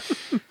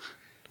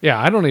 Yeah,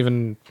 I don't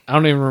even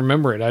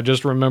remember it. I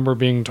just remember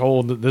being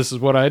told that this is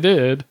what I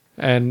did,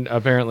 and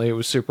apparently it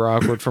was super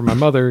awkward for my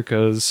mother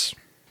because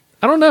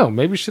I don't know.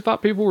 Maybe she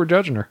thought people were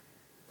judging her.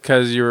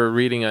 Because you were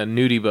reading a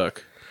nudie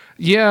book.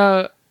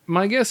 Yeah,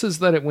 my guess is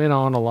that it went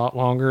on a lot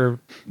longer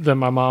than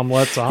my mom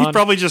lets on. He's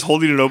probably just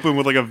holding it open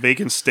with like a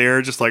vacant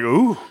stare, just like,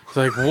 ooh. It's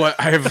like what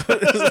I've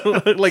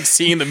like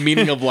seeing the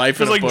meaning of life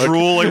There's in a like book.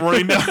 drool like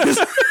running down his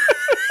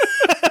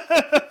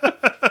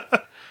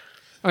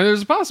I mean,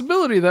 there's a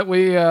possibility that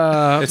we.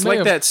 It's may like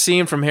have- that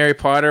scene from Harry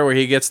Potter where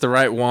he gets the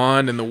right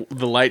wand and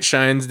the light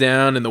shines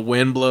down and the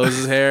wind blows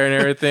his hair and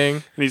everything.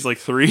 And he's like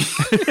 3.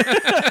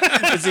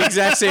 It's the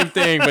exact same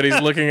thing, but he's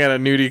looking at a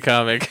nudie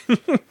comic.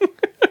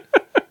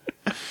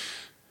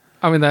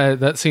 I mean,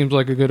 that seems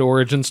like a good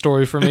origin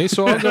story for me,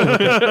 so I'll go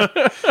with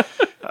it.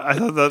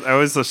 I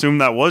always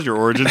assumed that was your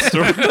origin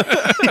story.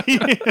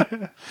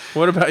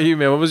 What about you,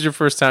 man? What was your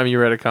first time you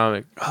read a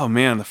comic? Oh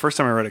man, the first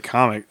time I read a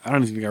comic, I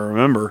don't even think I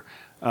remember.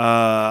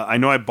 I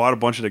know I bought a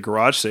bunch at a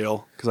garage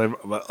sale because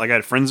I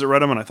had friends that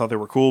read them and I thought they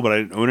were cool, but I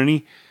didn't own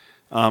any.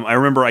 I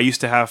remember I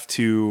used to have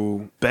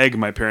to beg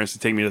my parents to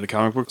take me to the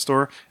comic book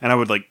store, and I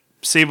would like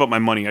save up my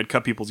money. I'd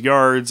cut people's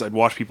yards, I'd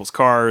wash people's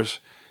cars,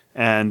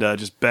 and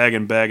just beg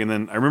and beg. And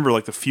then I remember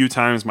like the few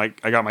times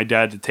I got my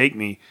dad to take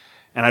me,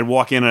 and I'd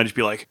walk in and I'd just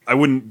be like, I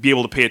wouldn't be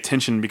able to pay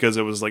attention because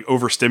it was like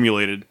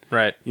overstimulated.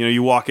 Right. You know,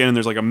 you walk in and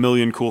there's like a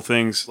million cool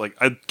things. Like,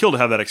 I'd kill to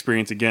have that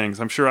experience again, because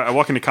I'm sure I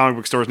walk into comic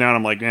book stores now and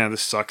I'm like, man,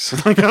 this sucks.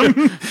 Like, I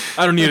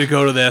don't need to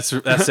go to that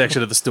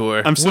section of the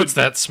store. What's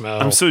that smell?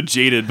 I'm so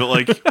jaded, but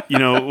like, you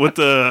know, with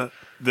the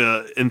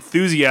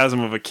enthusiasm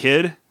of a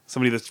kid,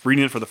 somebody that's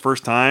reading it for the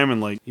first time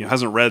and like, you know,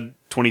 hasn't read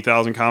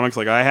 20,000 comics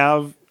like I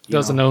have.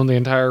 Doesn't own the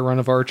entire run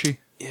of Archie.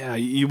 Yeah,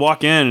 you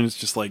walk in and it's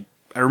just like,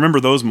 I remember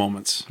those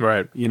moments.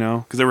 Right. You know,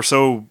 because they were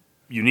so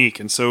unique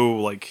and so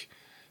like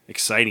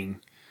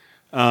exciting.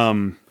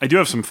 I do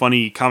have some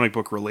funny comic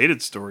book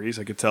related stories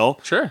I could tell.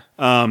 Sure.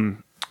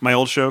 My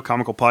old show,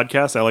 Comical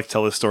Podcast, I like to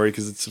tell this story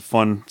because it's a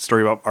fun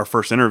story about our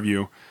first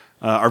interview.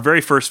 Our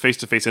very first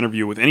face-to-face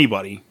interview with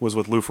anybody was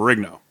with Lou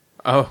Ferrigno.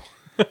 Oh.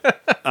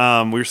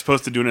 We were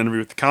supposed to do an interview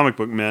with the comic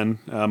book men,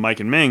 Mike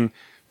and Ming,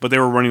 but they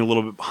were running a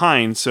little bit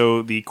behind.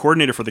 So the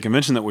coordinator for the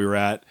convention that we were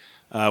at,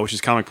 which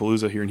is Comic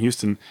Palooza here in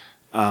Houston,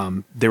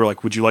 they were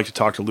like, would you like to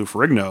talk to Lou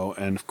Ferrigno?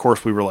 And of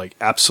course we were like,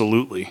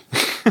 absolutely.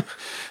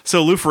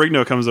 So Lou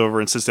Ferrigno comes over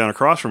and sits down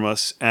across from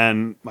us,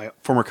 and my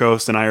former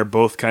co-host and I are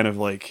both kind of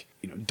like,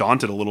 you know,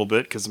 daunted a little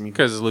bit because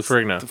Because it's Lou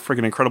Ferrigno. the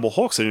freaking Incredible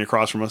Hulk sitting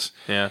across from us.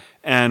 Yeah.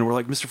 And we're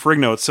like, Mr.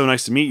 Ferrigno, it's so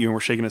nice to meet you. And we're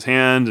shaking his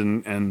hand,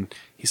 and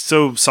he's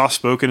so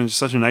soft-spoken and just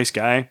such a nice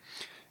guy.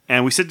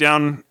 And we sit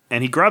down,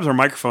 and he grabs our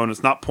microphone.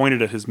 It's not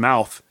pointed at his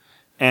mouth.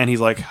 And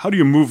he's like, how do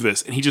you move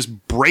this? And he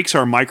just breaks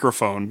our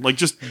microphone, like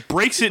just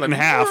breaks it in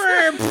half.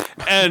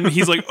 And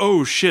he's like,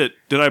 oh, shit,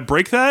 did I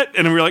break that?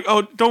 And we were like,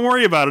 oh, don't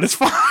worry about it. It's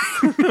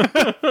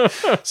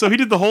fine. So he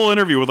did the whole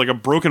interview with like a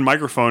broken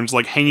microphone, just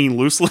like hanging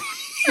loosely.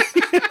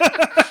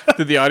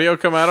 Did the audio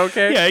come out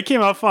okay? Yeah, it came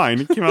out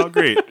fine. It came out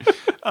great.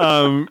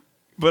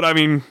 But I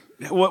mean,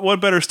 what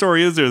better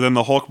story is there than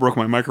the Hulk broke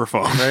my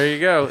microphone? There you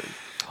go.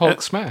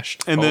 Hulk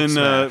smashed. And Hulk then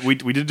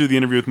smash. we did do the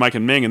interview with Mike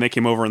and Ming, and they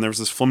came over, and there was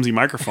this flimsy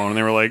microphone, and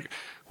they were like,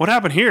 what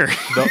happened here?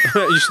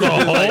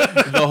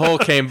 The whole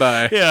came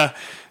by.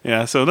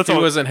 Yeah. So that's He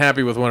wasn't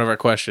happy with one of our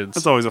questions.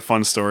 that's always a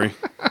fun story.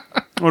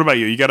 What about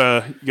you? You got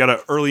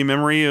a early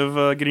memory of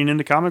getting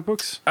into comic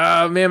books?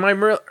 Man,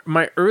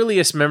 my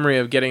earliest memory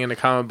of getting into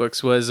comic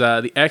books was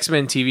the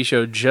X-Men TV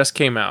show just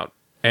came out,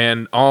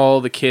 and all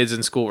the kids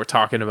in school were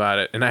talking about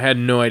it, and I had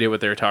no idea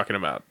what they were talking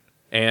about.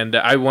 And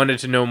I wanted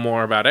to know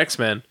more about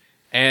X-Men,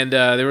 and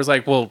there was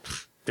like, well,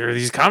 there are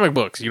these comic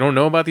books. You don't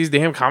know about these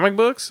damn comic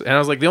books? And I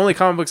was like, the only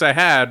comic books I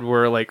had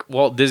were like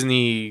Walt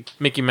Disney,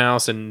 Mickey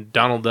Mouse, and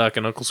Donald Duck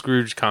and Uncle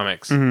Scrooge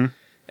comics. Mm-hmm.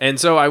 And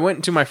so I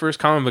went to my first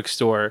comic book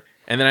store,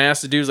 and then I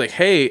asked the dude, was like,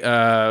 hey,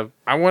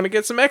 I want to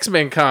get some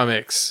X-Men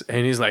comics.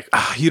 And he's like,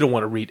 you don't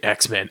want to read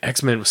X-Men.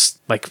 X-Men was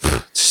like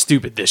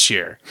stupid this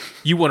year.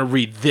 You want to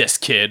read this,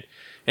 kid.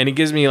 And he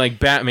gives me like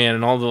Batman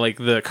and all the like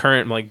the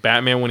current like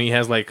Batman when he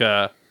has like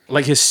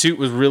his suit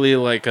was really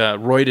like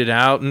roided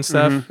out and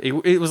stuff. Mm-hmm.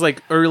 It was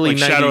like early Like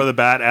 90, Shadow of the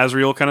Bat,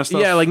 Azrael kind of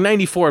stuff? yeah, like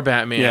 94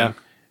 Batman. Yeah.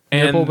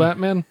 And, Nipple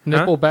Batman?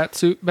 Nipple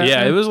Batsuit Batman?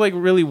 yeah, it was like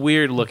really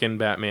weird looking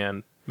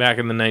Batman back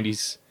in the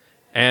 90s.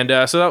 And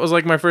so that was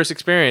like my first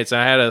experience.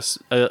 I had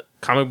a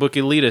comic book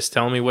elitist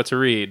telling me what to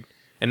read.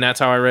 And that's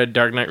how I read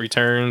Dark Knight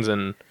Returns.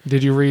 And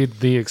Did you read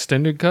the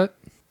extended cut?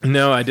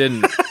 no, I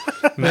didn't.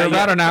 They're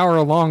about an hour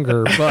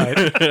longer,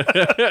 but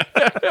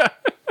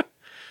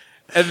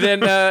And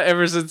then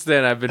ever since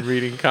then, I've been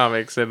reading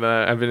comics and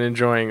I've been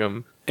enjoying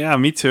them. Yeah,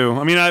 me too.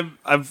 I mean,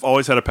 I've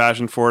always had a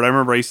passion for it. I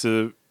remember I used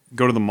to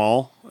go to the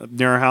mall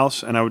near our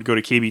house, and I would go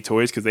to KB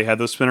Toys because they had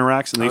those spinner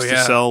racks, and they used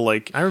to sell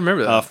like I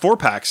remember that.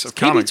 4-packs of KB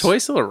comics. Toy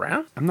still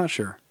around? I'm not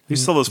sure. They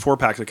used to sell those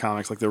 4-packs of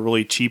comics, like they're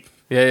really cheap,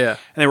 Yeah.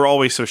 and they were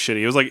always so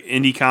shitty. It was like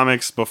indie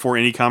comics before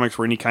indie comics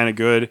were any kind of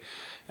good,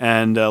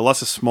 and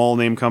lots of small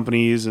name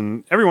companies.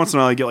 And every once in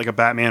a while, I get like a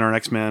Batman or an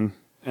X-Men,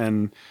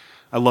 and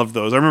I loved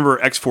those. I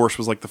remember X-Force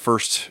was like the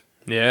first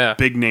Yeah.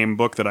 big name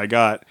book that I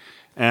got.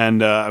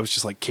 And I was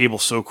just like,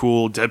 Cable's so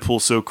cool,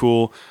 Deadpool's so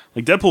cool.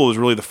 Like, Deadpool was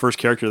really the first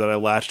character that I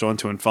latched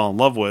onto and fell in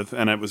love with.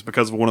 And it was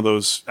because of one of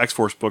those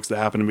X-Force books that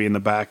happened to be in the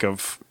back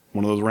of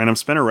one of those random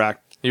spinner racks.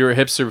 You were a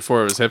hipster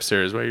before it was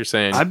hipster, is what you're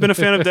saying. I've been a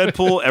fan of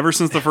Deadpool ever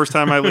since the first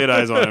time I laid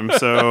eyes on him.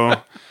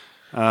 So,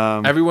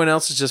 Everyone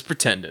else is just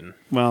pretending.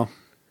 well,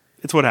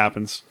 it's what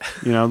happens.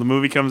 You know, the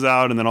movie comes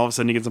out, and then all of a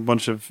sudden he gets a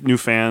bunch of new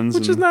fans.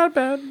 Which is not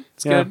bad.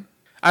 It's Yeah. good.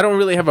 I don't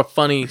really have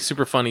a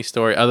super funny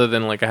story other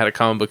than like I had a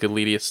comic book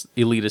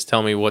elitist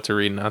tell me what to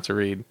read and not to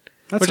read.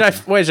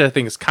 That's Which I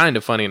think is kind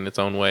of funny in its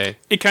own way.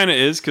 It kind of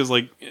is, because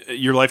like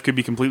your life could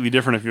be completely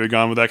different if you had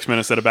gone with X-Men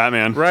instead of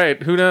Batman.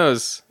 Right. Who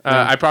knows?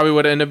 I probably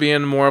would end up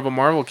being more of a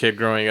Marvel kid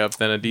growing up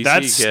than a DC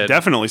That's kid.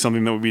 definitely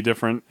something that would be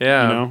different.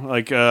 Yeah. You know,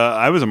 like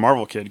I was a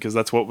Marvel kid because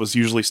that's what was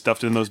usually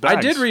stuffed in those bags.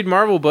 I did read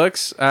Marvel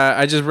books.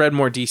 I just read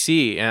more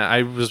DC. And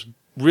I was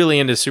really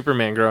into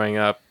Superman growing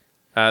up.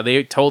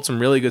 They told some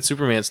really good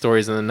Superman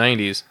stories in the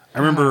 90s. I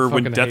remember I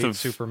when fucking Death hate of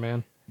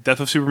Superman. Death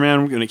of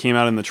Superman when it came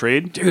out in the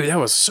trade. Dude, that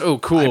was so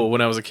cool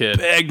when I was a kid.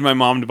 Begged my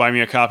mom to buy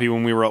me a copy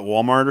when we were at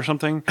Walmart or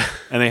something,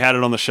 and they had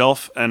it on the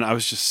shelf, and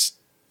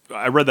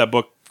I read that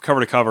book cover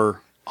to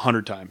cover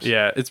 100 times.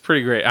 Yeah, it's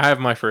pretty great. I have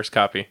my first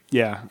copy.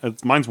 Yeah,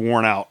 mine's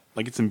worn out.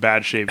 Like, it's in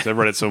bad shape because I've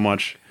read it so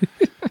much.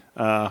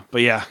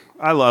 But yeah,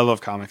 I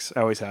love comics.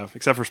 I always have,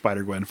 except for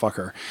Spider-Gwen. Fuck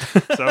her.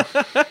 So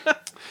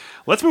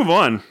let's move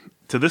on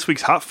to this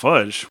week's Hot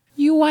Fudge.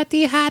 You want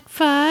the hot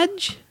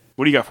fudge?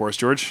 What do you got for us,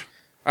 George?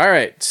 All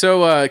right,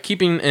 so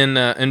keeping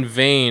in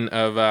vein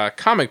of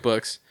comic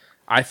books,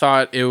 I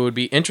thought it would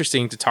be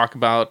interesting to talk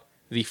about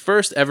the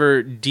first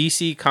ever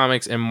DC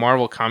Comics and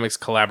Marvel Comics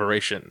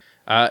collaboration.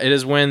 It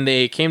is when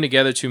they came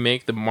together to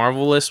make The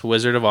Marvelous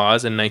Wizard of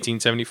Oz in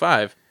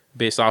 1975,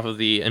 based off of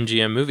the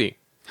MGM movie.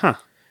 Huh.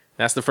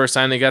 That's the first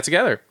time they got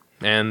together,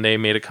 and they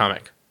made a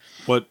comic.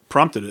 What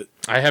prompted it?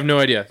 I have no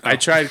idea. I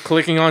tried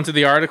clicking onto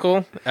the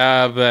article,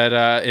 but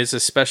it's a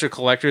special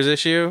collector's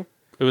issue.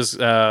 It was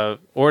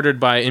ordered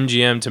by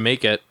MGM to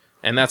make it,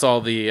 and that's all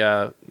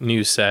the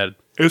news said.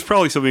 It was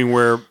probably something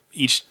where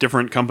each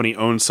different company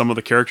owns some of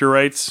the character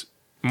rights.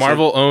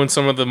 Marvel owns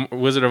some of the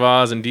Wizard of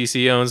Oz, and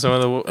DC owns some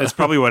of the... That's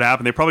probably what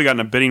happened. They probably got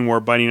in a bidding war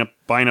buying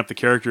up the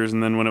characters,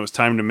 and then when it was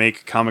time to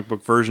make a comic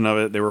book version of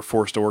it, they were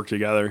forced to work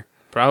together.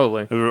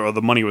 Probably. Or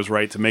the money was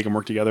right to make them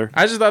work together.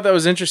 I just thought that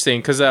was interesting,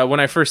 because when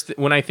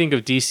I think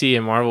of DC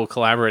and Marvel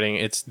collaborating,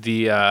 it's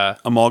the...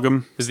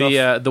 Amalgam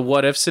the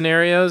what if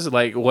scenarios,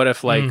 like what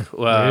if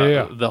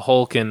the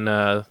Hulk and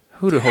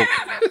who did Hulk?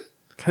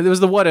 It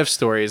was the what if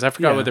stories. I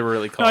forgot what they were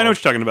really called. No, I know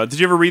what you're talking about. Did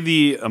you ever read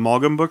the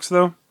Amalgam books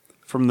though,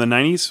 from the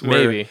 90s?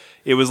 Where Maybe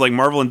it was like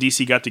Marvel and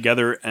DC got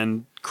together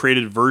and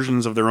created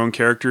versions of their own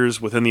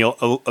characters within the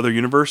other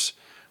universe.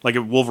 Like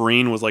if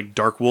Wolverine was like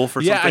Dark Wolf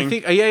or something. I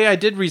think I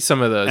did read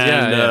some of those.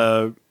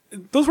 And,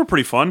 those were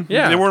pretty fun.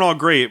 Yeah, they weren't all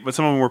great, but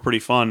some of them were pretty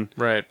fun.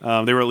 Right.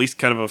 They were at least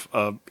kind of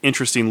a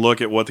interesting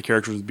look at what the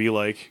characters would be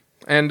like.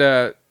 And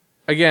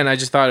again, I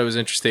just thought it was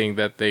interesting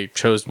that they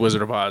chose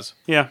Wizard of Oz.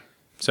 Yeah.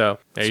 So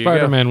there you go.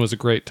 Spider-Man was a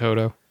great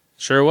Toto.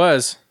 Sure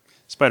was.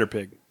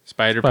 Spider-Pig.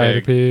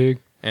 Spider-Pig.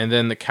 And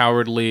then the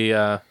cowardly...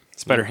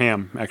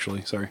 Spider-Ham,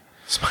 actually. Sorry.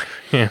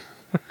 Spider-Ham.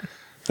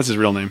 That's his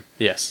real name.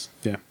 Yes.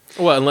 Yeah.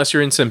 Well, unless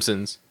you're in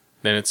Simpsons,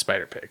 then it's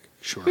Spider-Pig.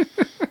 Sure.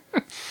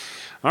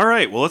 All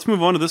right, well, let's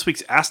move on to this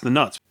week's Ask the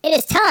Nuts. It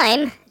is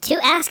time to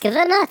ask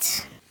the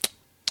nuts.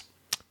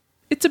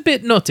 It's a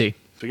bit nutty.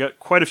 So we got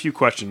quite a few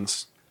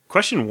questions.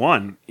 Question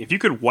 1. If you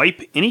could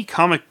wipe any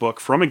comic book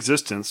from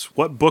existence,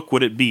 what book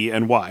would it be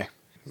and why?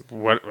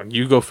 What?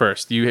 You go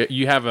first.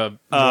 You have a...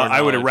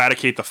 I would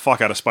eradicate the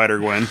fuck out of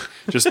Spider-Gwen.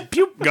 Just,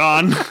 pew,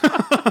 gone.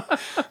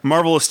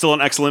 Marvel is still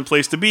an excellent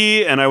place to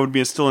be, and I would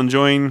be still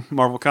enjoying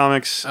Marvel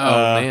Comics.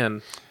 Oh,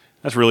 man.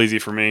 That's real easy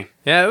for me.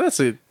 Yeah, that's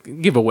a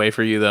giveaway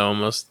for you, though,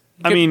 almost.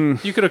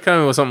 You could have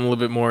come in with something a little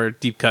bit more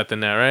deep cut than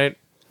that, right?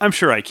 I'm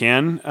sure I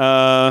can.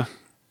 Let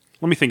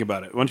me think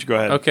about it. Why don't you go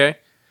ahead? Okay.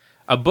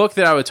 A book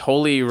that I would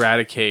totally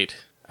eradicate.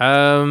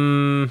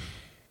 All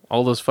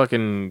those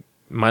fucking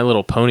My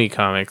Little Pony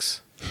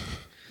comics.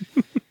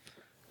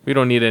 We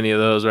don't need any of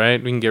those,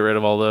 right? We can get rid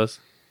of all those.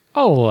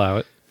 I'll allow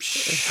it.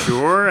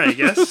 Sure, I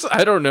guess.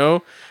 I don't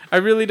know. I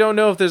really don't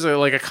know if there's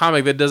a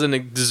comic that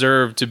doesn't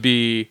deserve to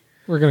be...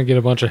 We're going to get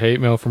a bunch of hate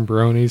mail from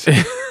bronies.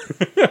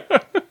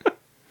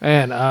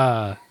 And,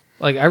 I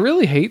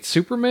really hate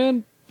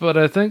Superman, but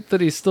I think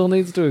that he still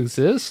needs to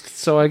exist,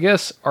 so I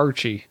guess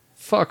Archie.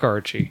 Fuck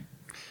Archie.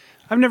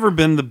 I've never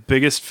been the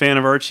biggest fan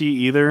of Archie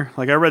either.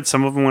 Like, I read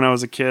some of them when I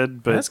was a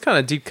kid, but... That's kind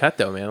of deep cut,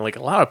 though, man. Like,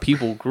 a lot of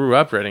people grew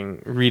up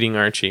reading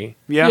Archie.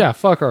 Yeah,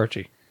 fuck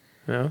Archie.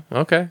 Yeah,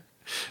 okay.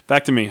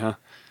 Back to me, huh?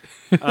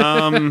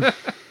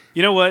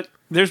 You know what?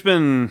 There's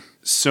been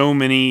so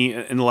many,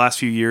 in the last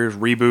few years,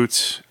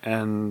 reboots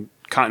and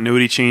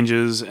continuity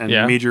changes and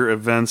major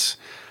events,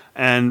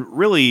 and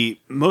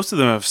really, most of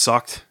them have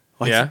sucked.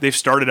 They've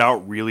started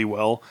out really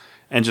well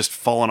and just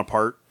fallen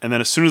apart. And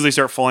then as soon as they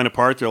start falling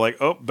apart, they're like,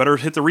 oh, better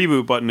hit the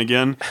reboot button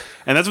again.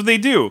 And that's what they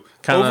do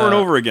over and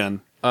over again.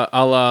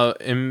 A la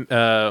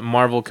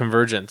Marvel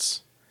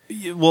Convergence.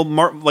 Well,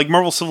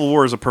 Marvel Civil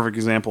War is a perfect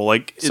example.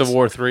 Civil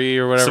War 3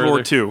 or whatever. Civil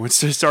War 2. It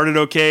started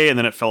okay, and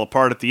then it fell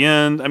apart at the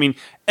end. I mean,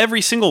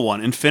 every single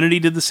one. Infinity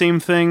did the same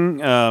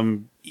thing.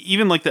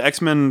 Even the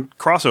X-Men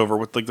crossover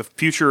with the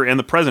future and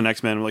the present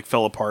X-Men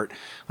fell apart.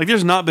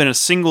 There's not been a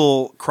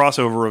single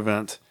crossover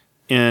event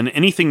in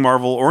anything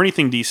Marvel or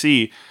anything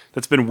DC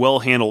that's been well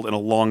handled in a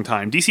long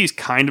time. DC's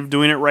kind of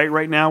doing it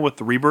right now with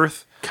the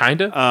Rebirth.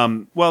 Kind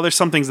of? Well, there's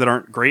some things that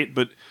aren't great,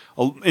 but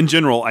in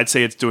general, I'd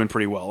say it's doing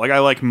pretty well. I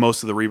like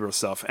most of the Rebirth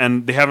stuff,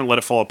 and they haven't let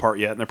it fall apart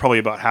yet, and they're probably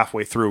about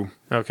halfway through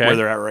where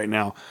they're at right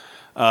now.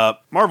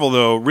 Marvel,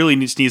 though, really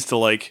needs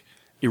to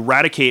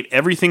eradicate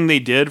everything they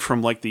did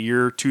from the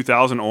year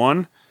 2000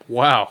 on.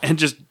 Wow. And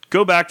just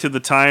go back to the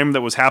time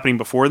that was happening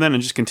before then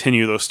and just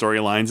continue those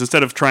storylines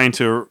instead of trying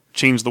to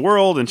change the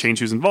world and change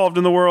who's involved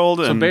in the world.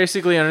 So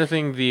basically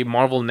anything the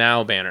Marvel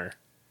Now banner.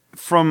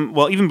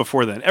 Even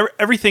before then.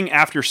 Everything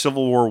after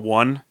Civil War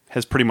 1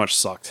 has pretty much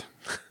sucked.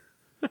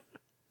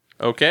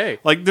 Okay.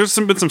 There's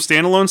been some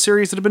standalone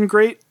series that have been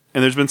great,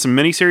 and there's been some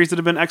miniseries that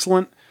have been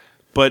excellent,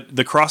 but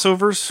the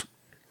crossovers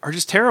are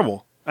just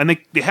terrible. And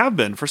they have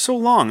been for so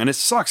long, and it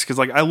sucks because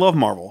like I love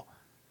Marvel,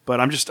 but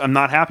I'm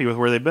not happy with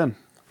where they've been.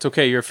 It's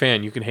okay. You're a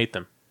fan. You can hate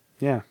them.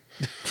 Yeah.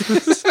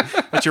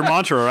 That's your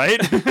mantra, right?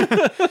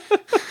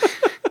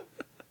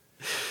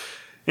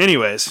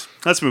 Anyways,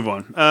 let's move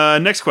on.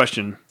 Next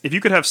question. If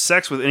you could have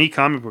sex with any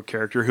comic book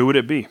character, who would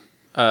it be?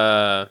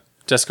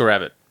 Jessica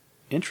Rabbit.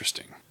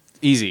 Interesting.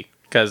 Easy.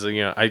 Because,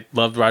 I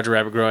loved Roger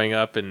Rabbit growing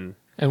up and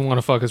want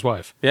to fuck his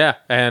wife. yeah.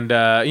 And,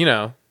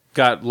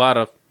 got a lot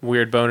of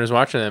weird boners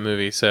watching that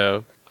movie.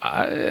 So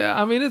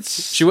I mean,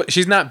 it's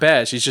she's not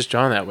bad. She's just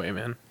drawn that way,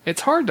 man.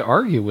 it's hard to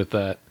argue with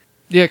that.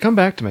 Yeah, come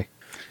back to me.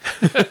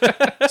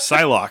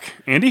 Psylocke.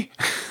 Andy?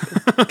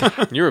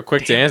 You were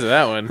quick to answer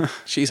that one.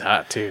 She's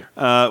hot, too.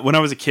 When I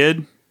was a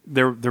kid,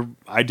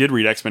 I did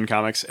read X-Men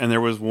comics, and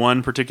there was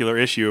one particular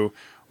issue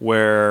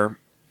where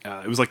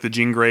it was like the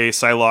Jean Grey,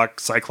 Psylocke,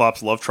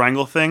 Cyclops love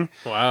triangle thing.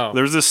 Wow.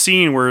 There was this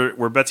scene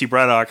where Betsy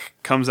Braddock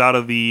comes out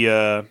of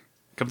the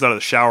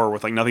shower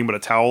with like nothing but a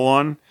towel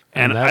on,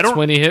 and that's I don't.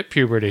 when he hit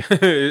puberty.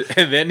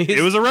 And then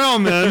It was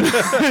around then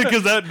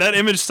because that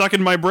image stuck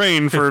in my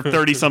brain for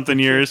 30 something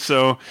years.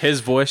 So his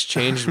voice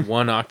changed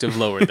one octave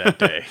lower that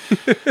day.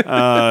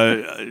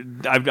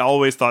 I've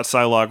always thought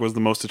Psylocke was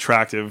the most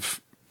attractive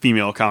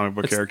female comic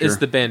book character. It's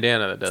the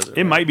bandana that does it.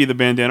 It might be the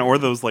bandana or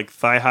those like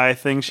thigh high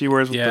things she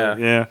wears. With Yeah.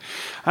 yeah.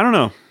 I don't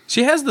know,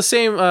 She has the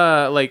same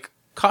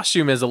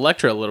costume as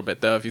Elektra a little bit,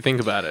 though, if you think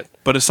about it.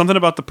 but it's something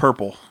about the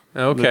purple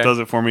Okay. that does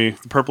it for me.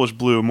 The purplish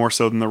blue more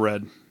so than the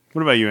red.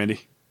 What about you,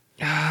 Andy?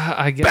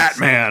 I guess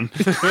Batman.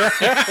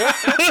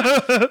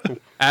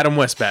 Adam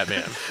West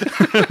Batman.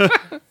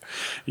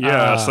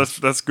 Yes,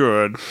 that's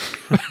good.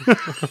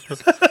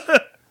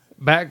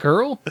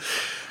 Batgirl.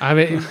 I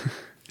mean,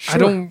 I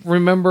don't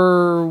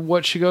remember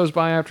what she goes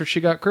by after she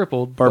got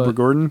crippled. Barbara but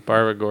Gordon.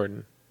 Barbara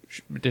Gordon.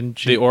 didn't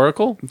she? The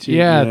Oracle?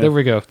 Yeah, there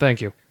we go.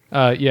 Thank you.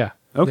 Yeah.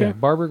 Okay. Yeah,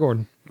 Barbara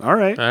Gordon. All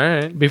right. All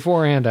right.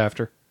 Before and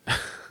after.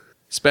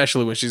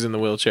 Especially when she's in the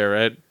wheelchair,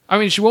 right? I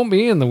mean, she won't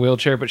be in the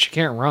wheelchair, but she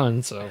can't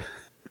run, so.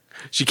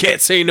 She can't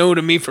say no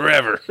to me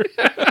forever.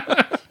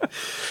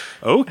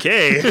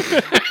 Okay.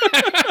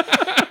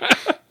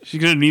 She's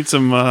gonna need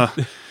some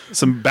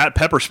bat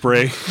pepper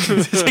spray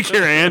to take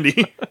care of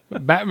Andy.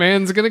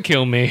 Batman's gonna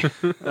kill me.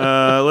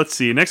 Let's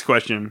see. Next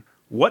question.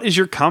 What is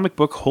your comic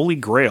book holy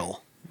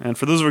grail? And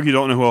for those of you who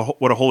don't know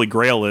what a holy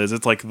grail is,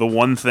 it's like the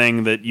one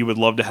thing that you would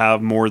love to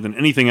have more than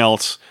anything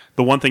else.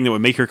 The one thing that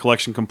would make your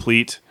collection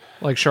complete.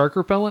 Like shark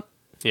repellent?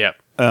 Yep.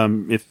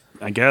 If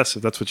that's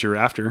what you're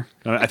after.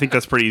 I think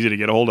that's pretty easy to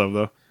get a hold of,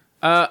 though.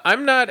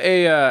 I'm not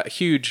a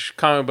huge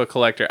comic book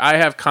collector. I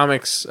have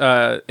comics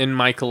in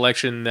my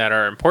collection that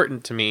are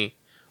important to me,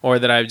 or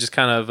that I've just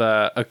kind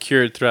of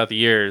accrued throughout the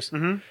years.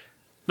 Mm-hmm.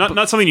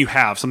 Not something you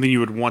have, something you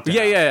would want to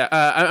have. Yeah.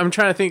 I'm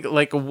trying to think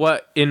like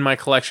what in my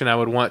collection I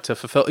would want to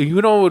fulfill.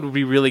 You know, what would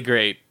be really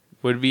great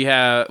would be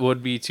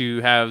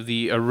to have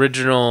the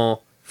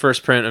original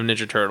first print of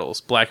Ninja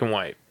Turtles, black and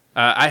white.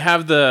 I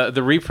have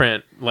the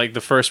reprint, like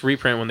the first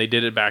reprint when they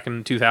did it back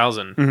in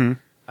 2000.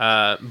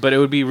 Mm-hmm. But it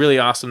would be really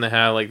awesome to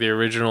have like the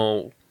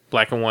original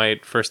black and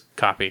white first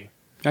copy.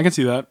 I can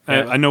see that.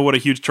 Yeah. I know what a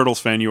huge Turtles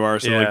fan you are,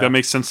 so like Yeah. that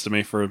makes sense to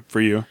me for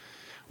you.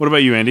 What about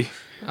you, Andy?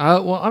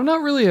 Well, I'm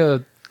not really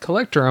a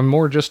collector. I'm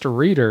more just a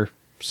reader,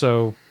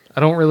 so I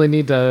don't really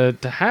need to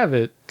have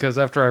it, because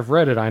after I've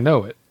read it, I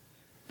know it.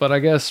 But I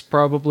guess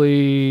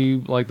probably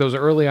like those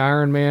early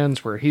Iron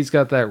Mans where he's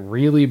got that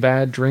really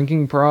bad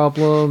drinking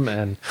problem,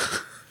 and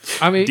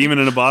I mean, Demon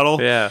in a bottle?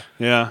 Yeah.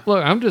 Yeah.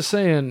 look, I'm just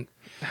saying,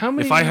 how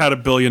many If I had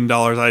 $1 billion,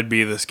 I'd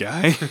be this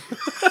guy.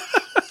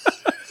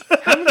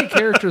 how many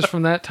characters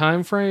from that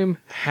time frame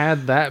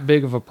had that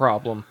big of a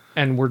problem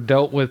and were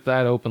dealt with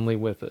that openly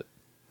with it?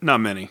 Not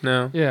many.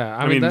 No. Yeah,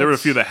 I mean, there were a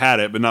that's- few that had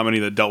it, but not many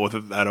that dealt with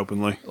it that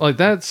openly. like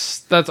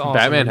that's awesome.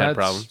 Batman had That's-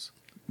 problems.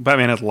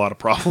 Batman has a lot of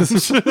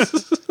problems.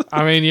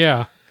 I mean,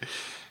 yeah.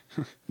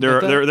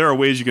 there are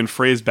ways you can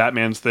phrase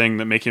Batman's thing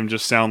that make him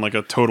just sound like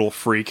a total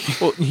freak.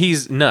 Well,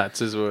 he's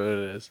nuts, is what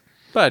it is.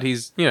 But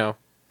he's,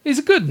 He's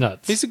a good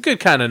nuts. he's a good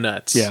kind of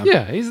nuts. Yeah.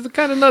 yeah, he's the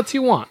kind of nuts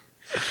you want.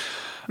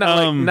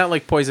 Not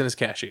like poisonous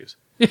cashews.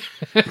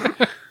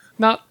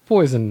 Not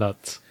poison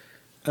nuts.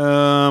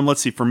 Let's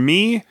see. For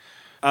me,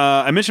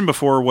 I mentioned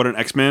before what an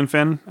X-Men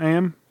fan I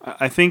am.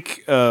 I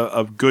think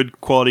a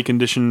good quality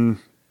condition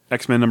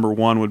X-Men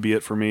 #1 would be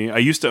it for me. I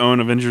used to own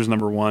Avengers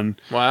 #1.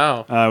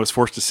 Wow. I was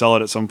forced to sell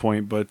it at some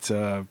point, but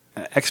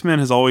X-Men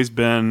has always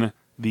been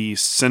the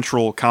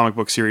central comic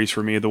book series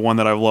for me, the one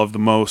that I've loved the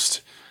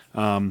most.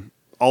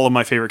 All of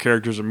my favorite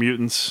characters are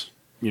mutants,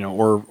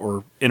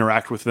 or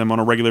interact with them on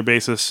a regular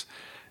basis.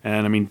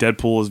 And I mean,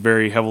 Deadpool is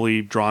very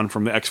heavily drawn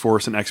from the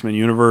X-Force and X-Men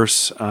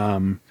universe.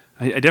 I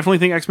definitely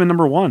think X-Men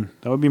 #1.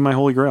 That would be my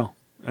holy grail.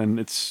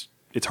 And it's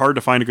hard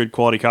to find a good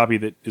quality copy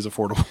that is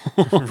affordable.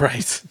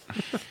 Right.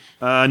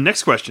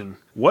 Next question.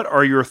 What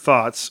are your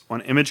thoughts on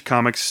Image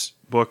Comics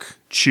book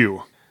Chew?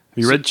 Have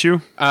you read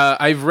Chew?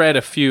 I've read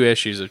a few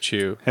issues of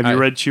Chew. Have you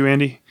read Chew,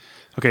 Andy?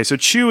 Okay, so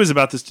Chew is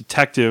about this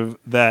detective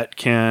that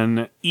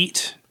can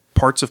eat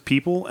parts of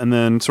people and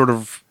then sort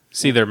of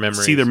See their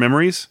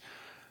memories.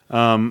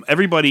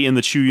 Everybody in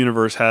the Chew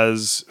universe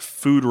has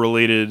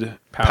food-related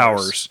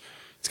powers.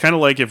 It's kind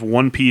of like if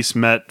One Piece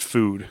met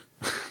food,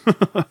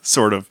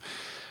 sort of.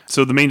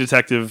 So the main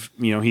detective,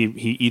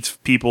 he eats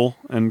people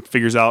and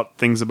figures out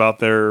things about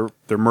their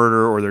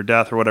murder or their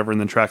death or whatever, and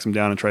then tracks them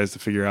down and tries to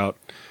figure out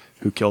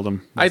who killed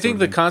him. I think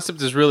the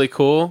concept is really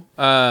cool.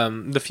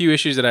 The few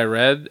issues that I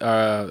read,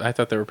 I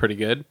thought they were pretty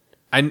good.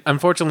 I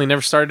unfortunately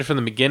never started from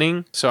the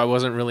beginning, so I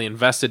wasn't really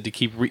invested to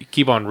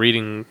keep on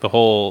reading the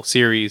whole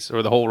series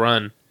or the whole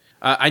run.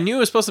 I knew it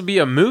was supposed to be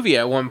a movie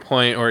at one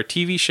point or a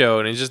TV show,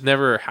 and it just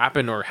never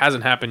happened or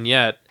hasn't happened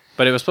yet.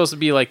 But it was supposed to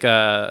be like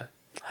the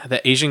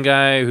Asian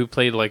guy who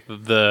played like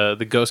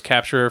the ghost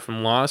capturer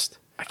from Lost.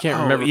 I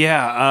can't remember.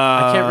 Yeah,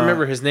 I can't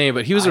remember his name,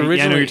 but he was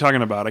originally. I know what you're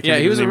talking about. I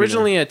can't He was think of his name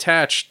originally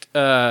attached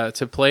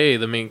to play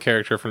the main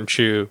character from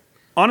Chew.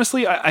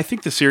 Honestly, I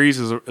think the series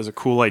is a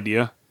cool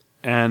idea,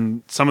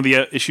 and some of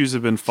the issues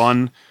have been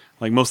fun.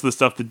 Like most of the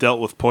stuff that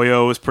dealt with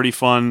Poyo is pretty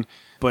fun,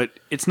 but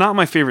it's not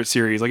my favorite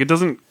series. Like it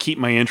doesn't keep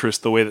my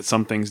interest the way that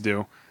some things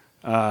do.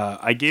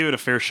 I gave it a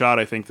fair shot,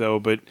 I think, though,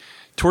 but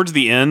towards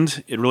the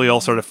end, it really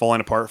all started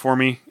falling apart for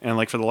me. And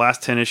like for the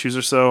last 10 issues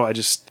or so, I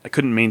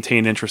couldn't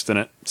maintain interest in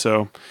it.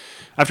 So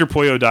after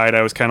Poyo died,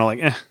 I was kind of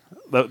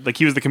like, like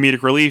he was the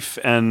comedic relief,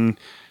 and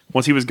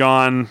once he was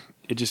gone,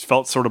 it just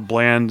felt sort of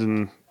bland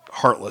and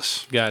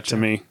heartless to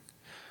me.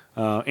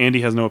 Andy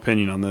has no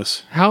opinion on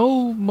this.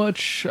 How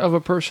much of a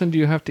person do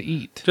you have to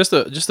eat? Just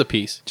a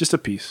piece. Just a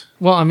piece.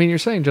 Well, I mean, you're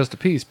saying just a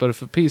piece, but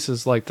if a piece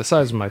is like the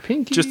size of my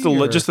pinky, just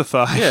a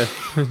thigh. Yeah,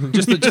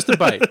 just a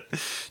bite.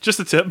 Just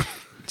a tip.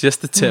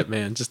 Just the tip,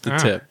 man. Just the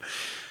tip.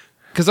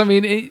 Because I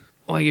mean,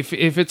 like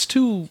if it's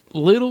too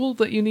little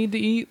that you need to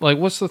eat, like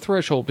what's the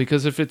threshold?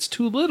 Because if it's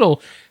too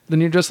little,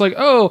 then you're just like,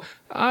 oh,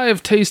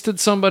 I've tasted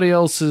somebody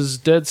else's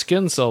dead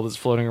skin cell that's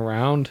floating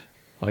around.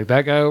 Like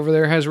that guy over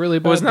there has really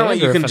bad. Well, it's not like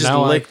you dandruff, can just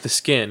lick the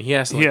skin. He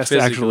has to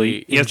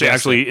actually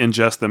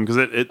ingest them because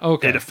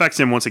it affects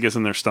him once it gets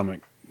in their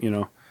stomach.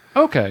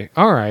 Okay,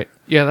 all right,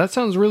 yeah, that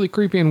sounds really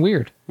creepy and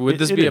weird. Would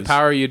this be a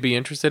power you'd be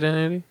interested in,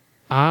 Andy?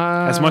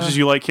 As much as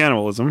you like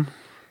cannibalism.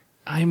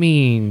 I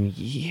mean,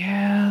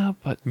 yeah,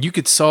 but you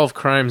could solve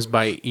crimes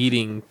by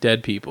eating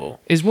dead people.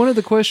 Is one of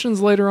the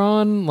questions later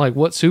on like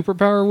what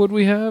superpower would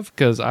we have?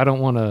 Because I don't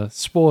want to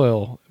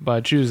spoil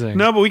by choosing.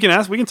 No, but we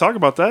can talk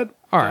about that.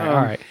 All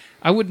right.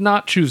 I would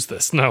not choose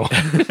this. No.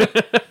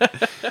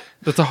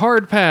 That's a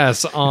hard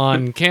pass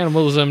on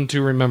cannibalism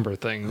to remember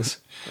things.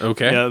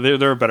 Okay. Yeah,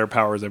 there are better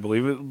powers, I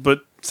believe.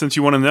 But since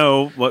you want to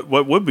know,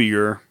 what would be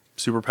your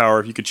superpower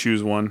if you could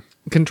choose one?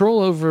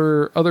 Control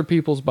over other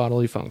people's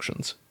bodily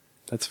functions.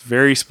 That's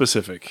very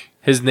specific.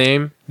 His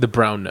name, the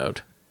Brown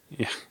Note.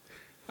 Yeah.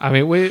 I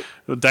mean,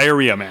 the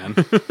Diarrhea Man.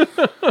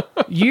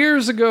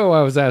 Years ago,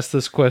 I was asked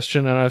this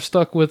question, and I've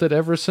stuck with it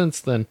ever since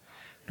then.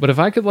 But if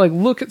I could like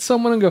look at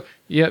someone and go,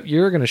 yep,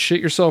 you're going to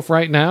shit yourself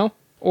right now,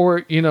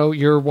 or,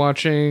 you're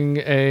watching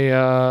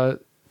a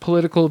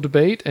political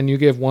debate and you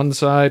give one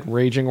side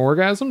raging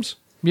orgasms,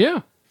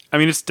 yeah. I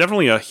mean, it's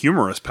definitely a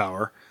humorous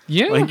power.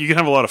 Yeah. Like, you can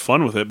have a lot of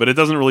fun with it, but it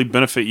doesn't really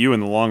benefit you in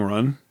the long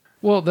run.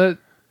 Well,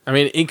 I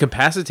mean, it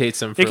incapacitates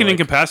them. It can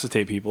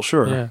incapacitate people,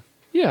 sure. Yeah.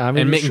 Yeah, I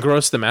mean... And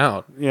gross them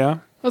out. Yeah.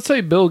 Let's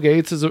say Bill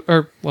Gates is...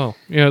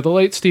 the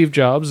late Steve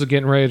Jobs is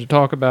getting ready to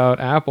talk about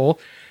Apple,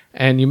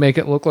 and you make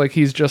it look like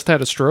he's just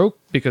had a stroke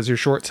because you're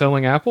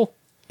short-selling Apple.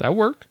 That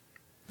worked.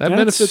 That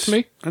benefits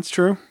me. That's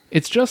true.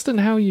 It's just in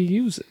how you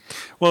use it.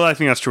 Well, I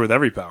think that's true with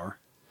every power.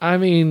 I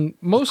mean,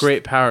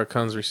 great power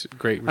comes great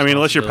responsibility. I mean,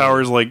 unless your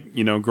power is like,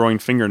 growing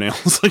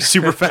fingernails like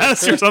super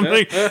fast or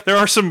something. There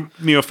are some,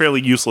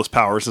 fairly useless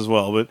powers as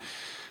well, but...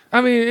 I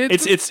mean,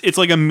 it's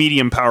like a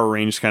medium power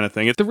range kind of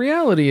thing. The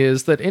reality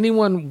is that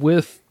anyone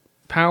with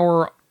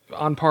power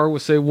on par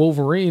with, say,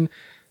 Wolverine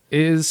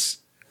is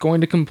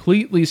going to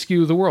completely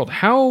skew the world.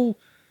 How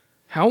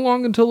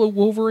long until a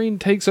Wolverine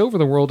takes over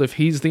the world if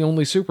he's the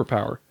only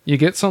superpower? You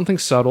get something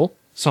subtle,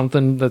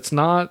 something that's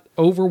not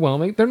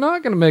overwhelming. They're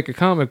not going to make a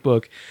comic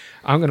book.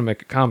 I'm going to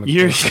make a comic book.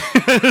 There's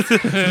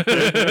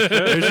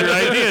your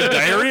idea,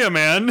 Diarrhea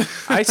Man.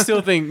 I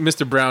still think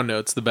Mr. Brown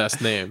Note's the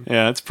best name.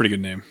 Yeah, that's a pretty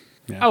good name.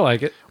 Yeah. I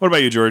like it. What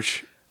about you,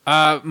 George?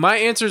 My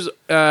answer's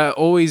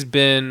always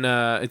been,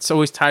 it's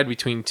always tied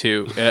between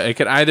two. It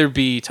could either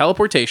be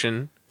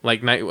teleportation,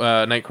 like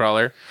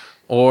Nightcrawler,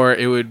 or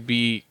it would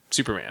be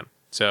Superman.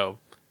 So,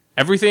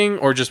 everything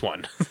or just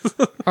one.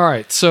 All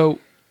right, so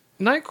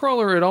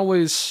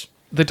Nightcrawler,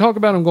 they talk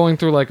about him going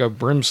through like a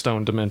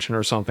brimstone dimension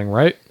or something,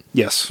 right?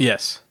 Yes.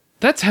 Yes.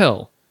 That's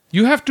hell.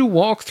 You have to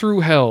walk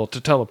through hell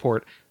to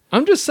teleport.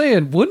 I'm just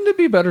saying, wouldn't it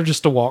be better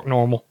just to walk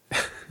normal?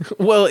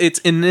 Well, it's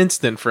an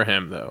instant for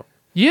him, though.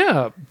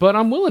 Yeah, but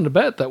I'm willing to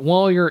bet that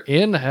while you're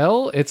in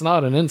hell, it's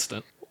not an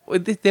instant.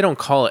 They don't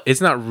call it. It's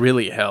not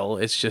really hell.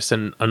 It's just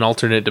an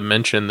alternate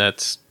dimension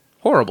that's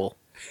horrible.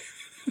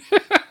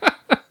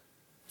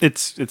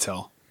 It's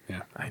hell.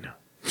 Yeah, I know.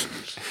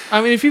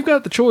 I mean, if you've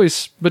got the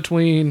choice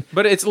between...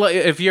 But it's like,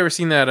 if you ever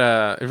seen that,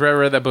 if you ever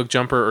read that book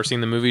Jumper or seen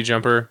the movie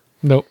Jumper?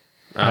 Nope.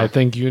 I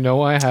think you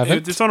know I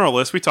haven't. It's on our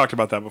list. We talked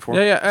about that before.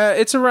 Yeah.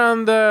 It's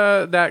around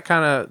that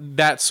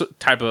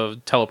type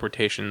of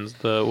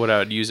teleportations. What I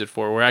would use it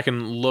for, where I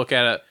can look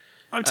at it.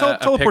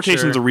 Teleportation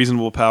is picture. a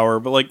reasonable power,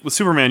 but like with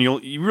Superman, you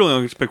really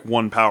only get to pick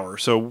one power.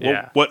 So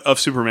Yeah. what of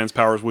Superman's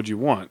powers would you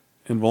want?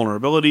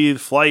 Invulnerability,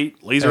 flight,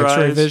 laser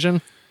X-ray eyes,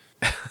 vision.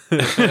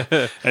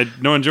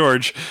 Noah and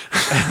George.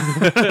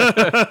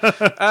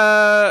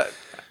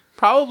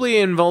 Probably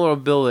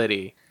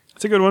invulnerability.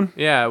 It's a good one.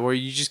 Yeah, where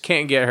you just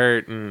can't get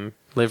hurt and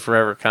live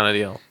forever, kind of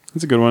deal.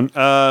 It's a good one.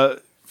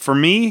 For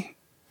me,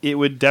 it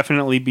would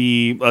definitely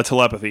be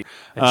telepathy.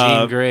 A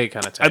Jean Grey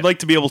kind of type. I'd like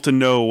to be able to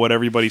know what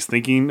everybody's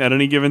thinking at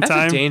any given That's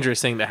time. a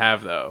dangerous thing to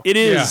have, though. It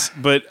is,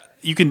 but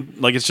you can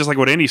it's just like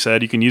what Andy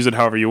said. You can use it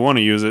however you want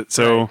to use it.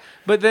 So Right.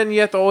 But then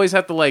you always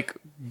have to like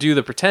do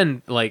the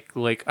pretend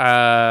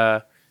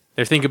they're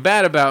thinking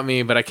bad about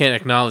me, but I can't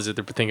acknowledge that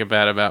they're thinking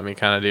bad about me,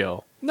 kind of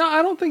deal. No,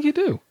 I don't think you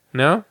do.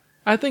 No,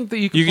 I think that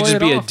you you play could just it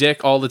be off. a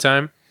dick all the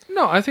time.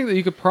 No, I think that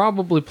you could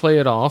probably play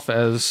it off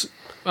as.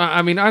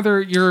 I mean,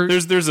 either you're.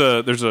 there's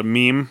a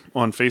meme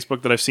on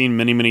Facebook that I've seen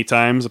many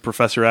times of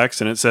Professor X,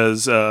 and it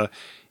says,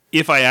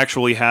 "If I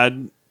actually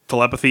had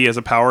telepathy as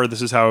a power,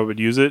 this is how I would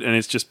use it." And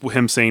it's just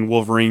him saying,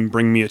 "Wolverine,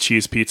 bring me a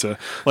cheese pizza."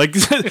 Like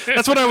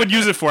that's what I would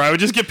use it for. I would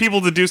just get people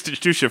to do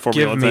shit for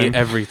me all Give the me time.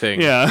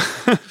 everything. Yeah,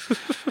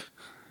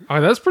 Oh,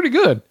 that's pretty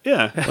good.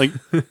 yeah, like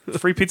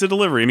free pizza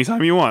delivery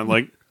anytime you want.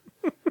 Like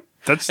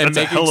that's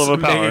a hell of a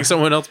power. Making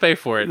someone else pay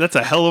for it. That's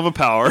a hell of a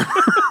power.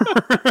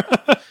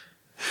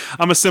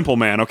 I'm a simple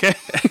man, okay?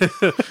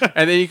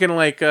 And then you can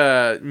make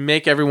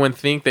everyone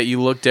think that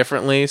you look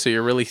differently, so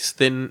you're really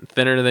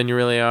thinner than you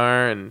really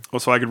are, and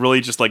So I could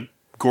really just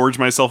gorge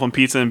myself on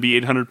pizza and be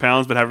 800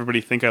 pounds, but have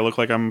everybody think I look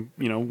like I'm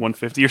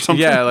 150 or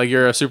something. yeah, like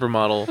you're a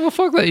supermodel. Well,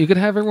 fuck that. You could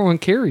have everyone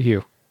carry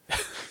you.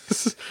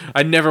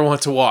 I never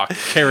want to walk.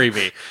 Carry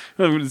me.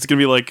 It's gonna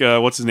be like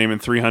what's his name in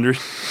 300?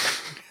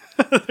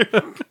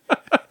 I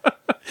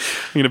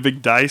get a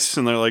big dice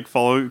and they're like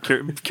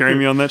carrying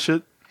me on that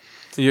shit.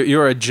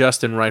 You're a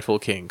just and rightful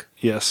king.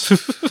 Yes,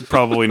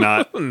 probably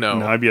not.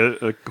 No. I'd be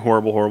a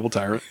horrible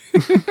tyrant.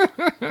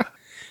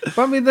 But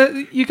I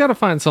mean, you got to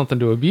find something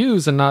to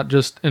abuse and not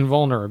just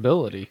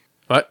invulnerability.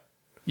 What?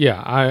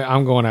 Yeah,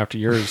 I'm going after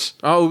yours.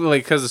 Oh,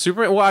 because of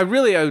Superman? Well, I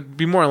would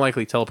be more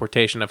likely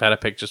teleportation if I had to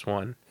pick just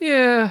one.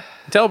 Yeah,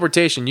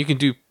 Teleportation, you can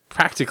do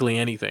practically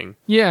anything.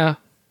 yeah.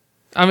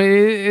 I mean,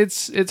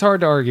 it's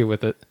hard to argue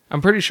with it.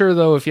 I'm pretty sure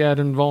though, if you had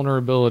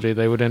invulnerability,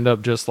 they would end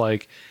up just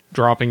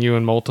dropping you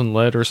in molten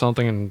lead or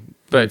something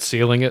and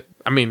sealing it.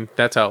 I mean,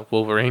 that's how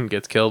Wolverine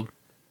gets killed,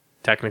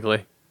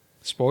 technically.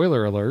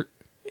 Spoiler alert.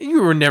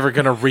 You were never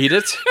going to read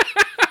it.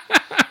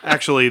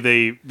 Actually,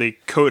 they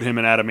coat him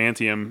in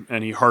adamantium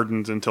and he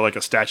hardens into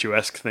a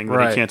statuesque thing that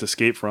Right. he can't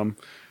escape from.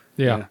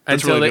 Yeah.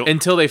 That's until really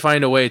until they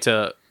find a way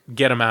to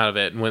get him out of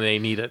it when they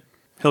need it.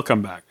 He'll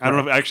come back. I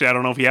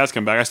don't know if he has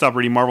come back. I stopped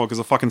reading Marvel because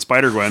of fucking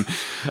Spider-Gwen.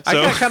 I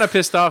got kind of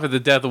pissed off at the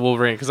death of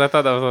Wolverine because I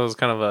thought that was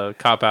kind of a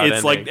cop-out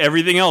it's ending. like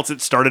everything else.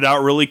 It started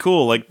out really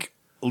cool.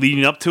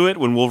 Leading up to it,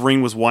 when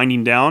Wolverine was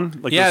winding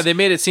down. Yeah, they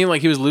made it seem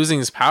like he was losing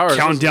his powers.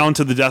 Countdown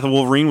to the death of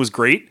Wolverine was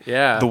great.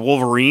 Yeah. The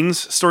Wolverine's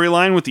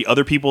storyline with the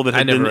other people that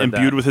had never been read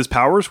imbued that. with his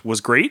powers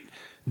was great.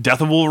 Death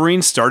of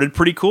Wolverine started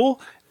pretty cool,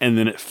 and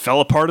then it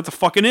fell apart at the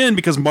fucking end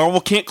because Marvel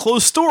can't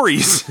close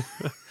stories.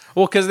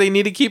 Well, because they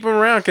need to keep him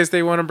around because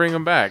they want to bring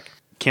him back.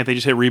 Can't they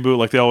just hit reboot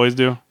like they always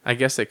do? I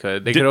guess they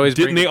could. They could always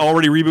Didn't bring they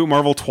already reboot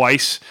Marvel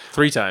twice?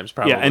 3 times,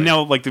 probably. Yeah, and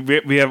now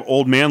we have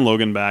old man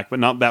Logan back, but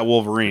not that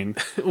Wolverine.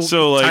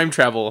 So time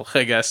travel,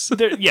 I guess.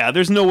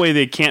 there's no way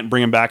they can't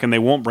bring him back, and they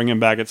won't bring him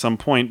back at some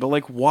point.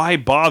 But why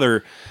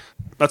bother?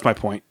 That's my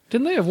point.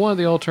 Didn't they have one of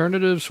the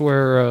alternatives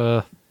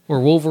where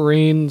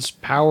Wolverine's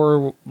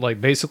power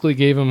basically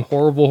gave him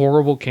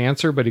horrible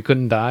cancer, but he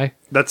couldn't die?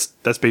 That's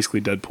basically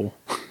Deadpool.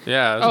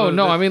 Yeah. Oh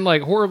no, I mean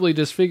horribly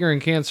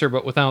disfiguring cancer,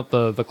 but without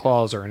the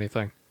claws or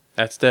anything.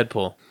 That's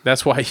Deadpool.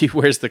 That's why he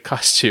wears the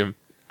costume.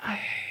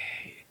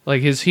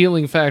 His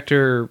healing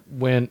factor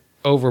went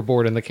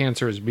overboard, and the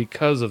cancer is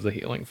because of the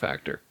healing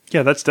factor.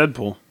 Yeah, that's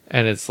Deadpool.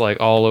 And it's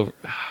all over.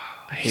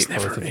 I hate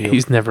both of you.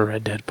 He's never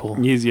read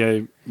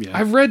Deadpool. Yeah.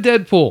 I've read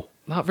Deadpool,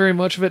 not very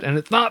much of it, and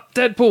it's not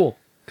Deadpool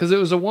because it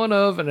was a one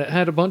of, and it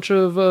had a bunch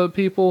of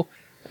people.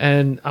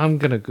 And I'm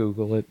gonna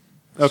Google it.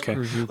 Okay,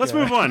 let's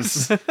move on.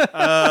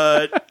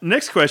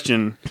 Next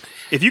question: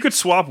 if you could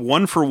swap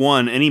one for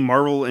one any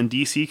Marvel and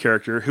DC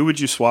character, who would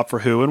you swap for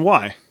who and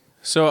why?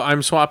 So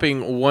I'm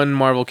swapping one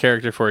Marvel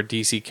character for a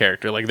DC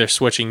character. They're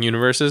switching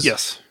universes?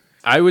 Yes.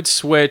 I would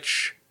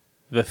switch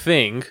The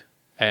Thing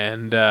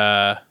and,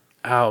 the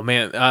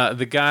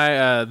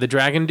guy, the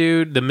dragon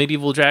dude, the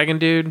medieval dragon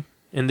dude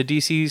in the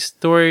DC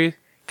story.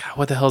 God,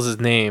 what the hell's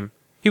his name?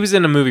 He was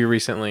in a movie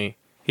recently.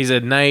 He's a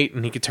knight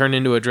and he could turn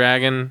into a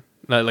dragon,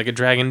 like a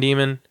dragon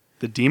demon.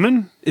 The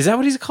demon? Is that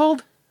what he's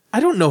called? I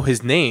don't know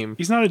his name.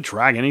 He's not a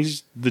dragon.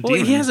 He's the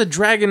demon. He has a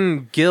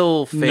dragon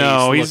gill face.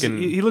 No, looking.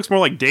 he looks more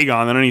like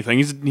Dagon than anything.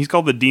 He's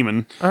called the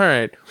demon. All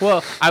right.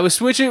 Well, I would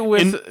switch it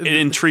with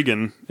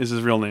Intrigan is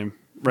his real name.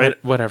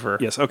 right? Whatever.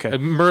 Yes, okay.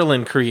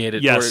 Merlin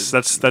created. Yes,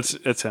 that's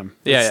him.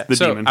 Yeah, That's the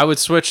so demon. I would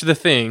switch the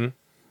Thing,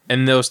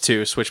 and those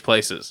two switch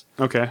places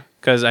Okay.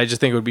 because I just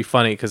think it would be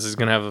funny because it's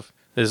gonna have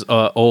this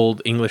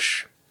old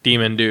English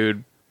demon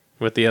dude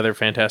with the other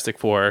Fantastic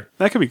Four.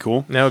 That could be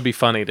cool. That would be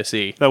funny to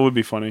see. That would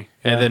be funny.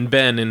 And then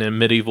Ben in a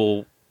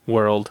medieval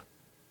world.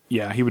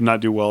 Yeah, he would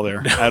not do well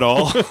there at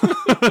all.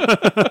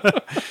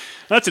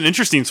 That's an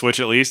interesting switch,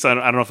 at least. I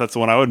don't know if that's the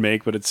one I would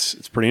make, but it's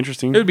pretty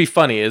interesting. It would be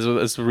funny. Is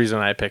the reason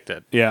I picked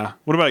it. Yeah.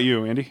 What about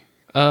you, Andy?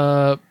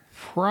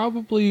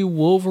 Probably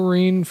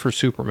Wolverine for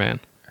Superman.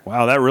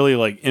 Wow, that really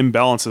like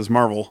imbalances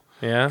Marvel.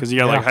 Yeah, Because you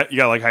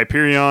got like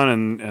Hyperion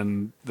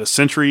and the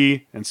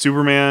Sentry and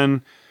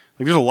Superman.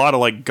 Like there's a lot of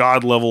like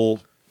god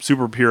level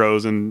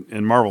superheroes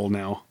in Marvel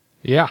now.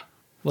 Yeah.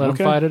 Let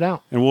Okay. him fight it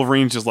out. And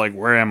Wolverine's just like,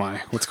 where am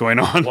I? What's going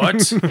on?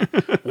 What?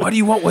 What do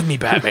you want with me,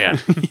 Batman?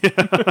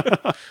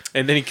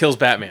 And then he kills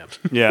Batman.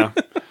 Yeah.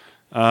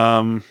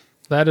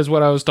 That is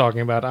what I was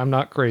talking about. I'm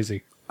not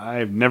crazy.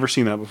 I've never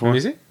seen that before. Let me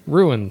see.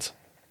 Ruins.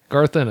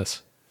 Garth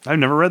Ennis. I've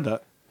never read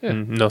that.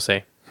 No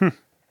say.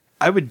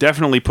 I would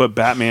definitely put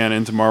Batman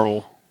into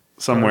Marvel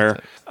somewhere.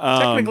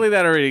 Technically,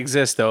 that already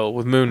exists though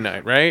with Moon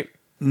Knight, right?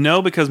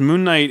 No, because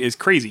Moon Knight is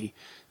crazy.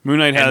 Moon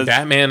Knight And has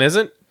Batman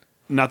isn't.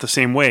 not the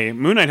same way.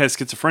 Moon Knight has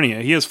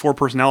schizophrenia. He has 4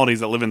 personalities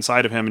that live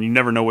inside of him, and you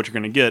never know what you're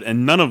going to get.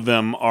 And none of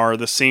them are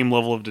the same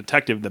level of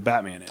detective that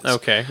Batman is.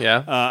 Okay,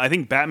 yeah. I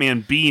think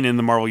Batman being in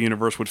the Marvel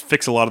Universe would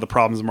fix a lot of the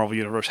problems the Marvel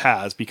Universe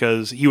has,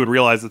 because he would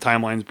realize the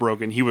timeline's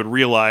broken. He would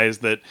realize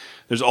that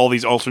there's all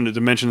these alternate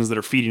dimensions that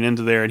are feeding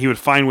into there, and he would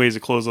find ways to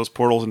close those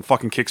portals and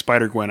fucking kick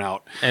Spider-Gwen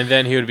out. And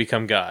then he would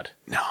become God.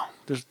 No,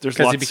 there's Because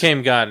lots. he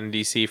became God in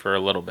DC for a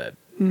little bit.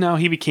 No,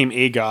 he became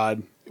a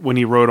god when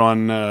he rode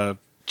on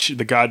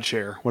the God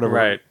Chair, whatever,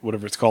 Right.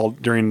 whatever it's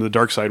called, during the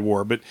Darkseid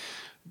War. But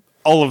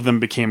all of them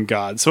became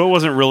gods, so it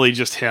wasn't really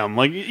just him.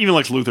 Like even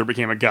Lex Luthor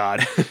became a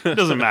god. It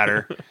doesn't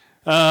matter.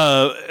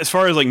 As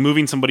far as like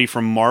moving somebody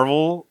from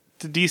Marvel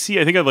to DC,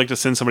 I think I'd like to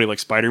send somebody like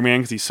Spider-Man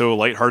because he's so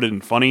lighthearted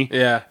and funny.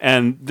 Yeah.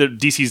 and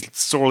DC's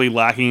sorely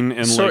lacking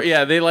in So like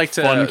yeah, they like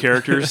to fun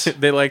characters.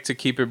 They like to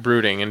keep it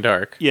brooding and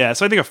dark. Yeah,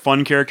 so I think a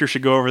fun character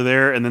should go over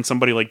there, and then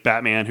somebody like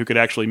Batman who could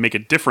actually make a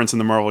difference in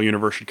the Marvel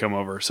Universe should come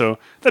over. So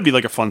that'd be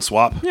like a fun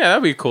swap. Yeah,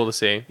 that'd be cool to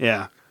see.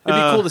 Yeah. It'd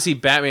be cool to see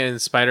Batman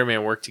and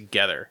Spider-Man work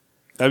together.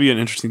 That'd be an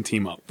interesting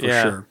team up for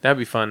Yeah, sure. that'd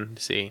be fun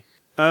to see.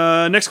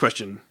 Next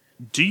question.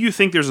 Do you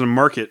think there's a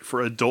market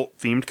for adult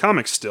themed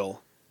comics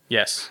still?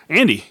 Yes.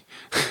 Andy.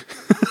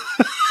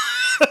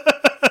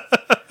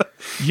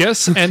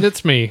 Yes, and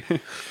it's me.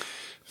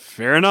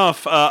 Fair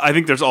enough. I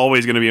think there's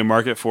always going to be a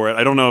market for it.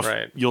 I don't know if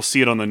Right. you'll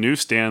see it on the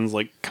newsstands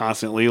like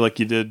constantly like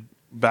you did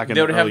back in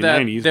They the would have early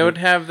that. 90s. They would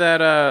have that.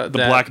 The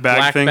black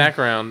bag thing?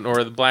 background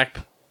or the black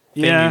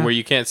thingy Yeah. where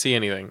you can't see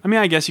anything. I mean,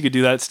 I guess you could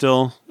do that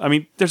still. I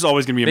mean, there's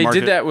always going to be a They market.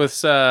 did that with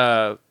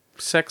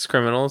sex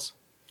criminals.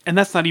 And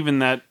that's not even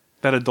that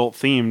adult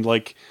themed.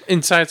 Like,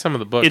 Inside some of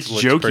the books, It's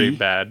looks jokey. pretty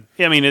bad.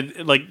 yeah, I mean,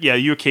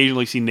 you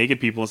occasionally see naked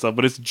people and stuff,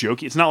 but it's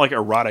jokey. It's not like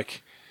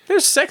erotic.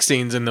 There's sex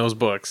scenes in those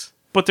books.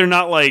 But they're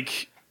not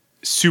like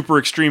super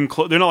extreme.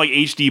 They're not like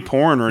HD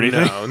porn or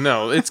anything.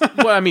 No. It's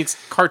well, I mean, it's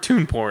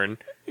cartoon porn.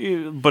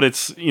 But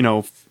it's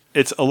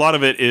it's a lot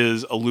of it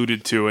is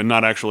alluded to and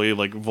not actually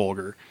like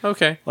vulgar.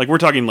 Okay. Like we're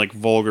talking like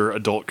vulgar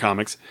adult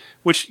comics,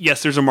 which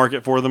yes, there's a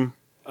market for them.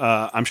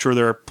 I'm sure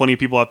there are plenty of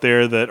people out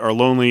there that are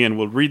lonely and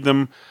will read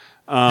them.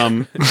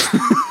 And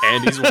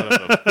he's one of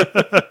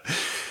them.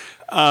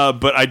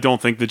 But I don't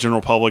think the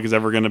general public is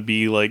ever going to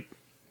be like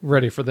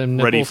Ready for them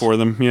nipples. ready for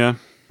them. Yeah.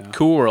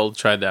 Cool World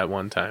tried that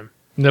one time.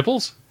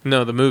 Nipples?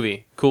 No, the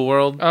movie Cool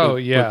World. Oh,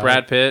 with, yeah. with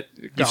Brad Pitt.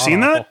 You've seen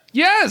that?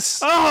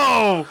 Yes!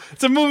 Oh,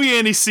 it's a movie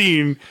Andy's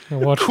seen. I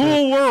watched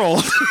Cool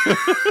World.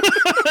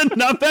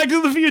 Not Back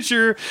to the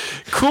Future.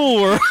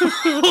 Cool World.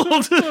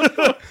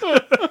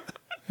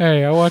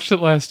 Hey, I watched it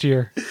last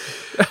year.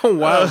 Oh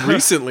wow,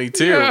 recently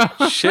too.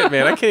 Shit,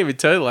 man, I can't even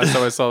tell you the last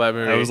time I saw that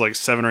movie. That was like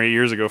 7 or 8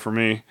 years ago for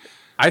me.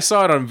 I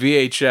saw it on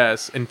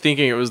VHS and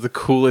thinking it was the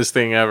coolest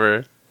thing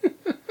ever.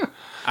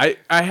 I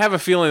have a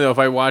feeling though if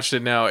I watched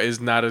it now, it's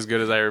not as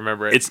good as I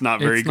remember it. It's not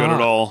very It's good not.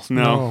 at all.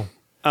 No.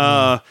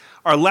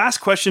 Our last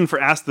question for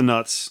Ask the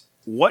Nuts.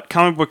 What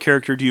comic book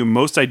character do you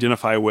most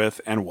identify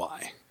with and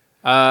why?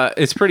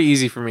 It's pretty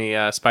easy for me.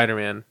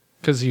 Spider-Man.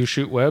 Because you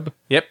shoot web?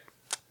 Yep.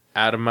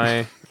 Out of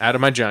my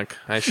junk,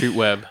 I shoot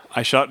web.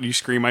 You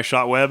scream, I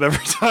shot web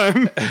every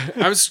time.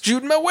 I was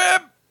shooting my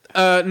web.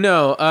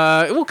 No.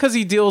 Well, because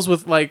he deals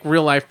with like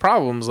real life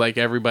problems like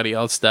everybody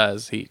else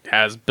does. He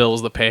has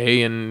bills to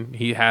pay and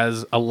he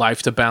has a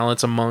life to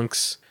balance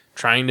amongst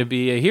trying to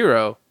be a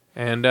hero,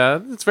 and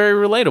it's very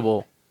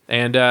relatable.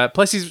 And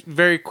plus, he's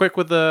very quick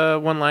with the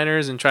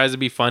one-liners and tries to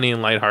be funny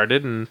and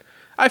lighthearted. And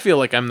I feel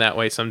like I'm that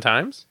way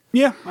sometimes.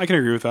 Yeah, I can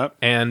agree with that.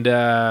 And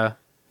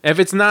if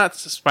it's not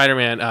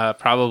Spider-Man,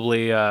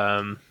 probably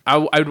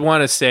I'd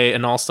want to say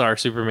an all-star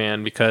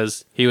Superman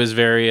because he was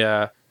very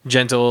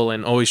gentle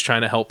and always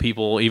trying to help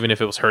people, even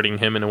if it was hurting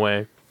him in a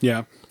way.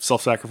 Yeah.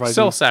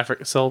 Self-sacrificing.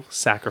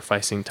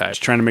 Self-sacrificing type.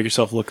 Just trying to make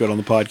yourself look good on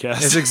the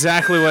podcast. It's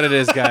exactly what it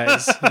is,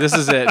 guys. This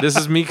is it. This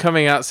is me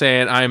coming out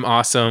saying I'm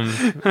awesome,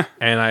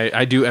 and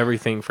I do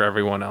everything for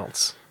everyone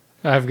else.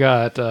 I've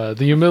got the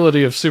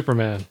humility of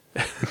Superman.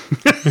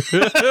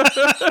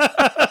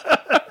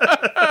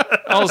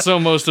 Also,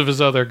 most of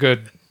his other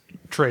good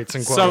traits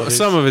and qualities.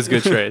 Some of his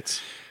good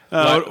traits.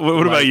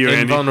 What about you,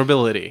 Andy?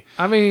 Invulnerability.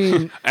 I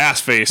mean,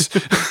 Ass face.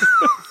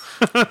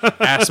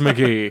 Ass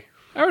McGee.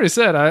 I already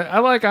said I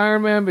like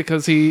Iron Man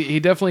because he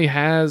definitely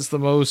has the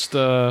most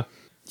Human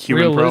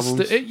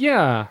realistic. problems.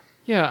 Yeah.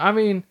 I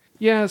mean,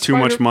 yeah. Too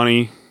much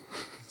money.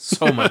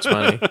 So much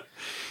money.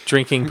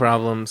 Drinking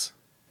problems.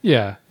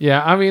 Yeah.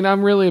 I mean,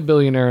 I'm really a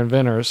billionaire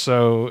inventor,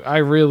 so I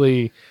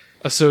really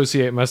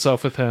associate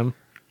myself with him.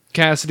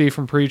 Cassidy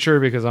from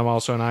Preacher because I'm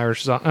also an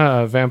Irish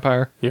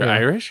vampire. You're Yeah.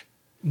 Irish?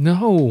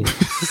 No.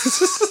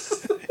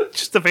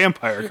 Just a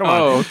vampire. Come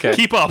on. Oh, okay.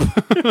 Keep up.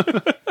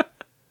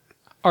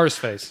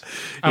 Arseface.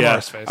 I'm Yeah.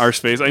 Arseface.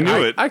 Arseface. I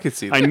knew it. I could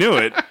see that. I knew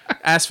it.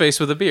 Ass face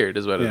with a beard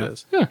is what Yeah. it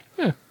is.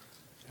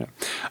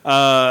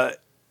 Yeah.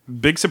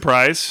 Big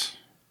surprise.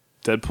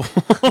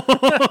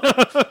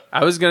 Deadpool.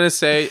 I was going to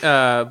say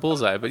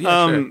Bullseye, but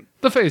yeah, sure.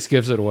 The face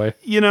gives it away.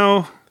 You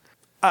know,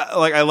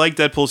 I like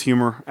Deadpool's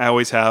humor. I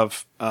always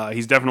have.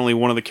 He's definitely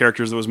one of the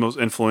characters that was most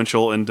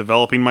influential in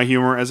developing my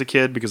humor as a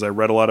kid because I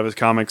read a lot of his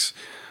comics.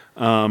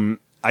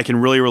 I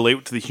can really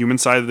relate to the human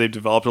side that they've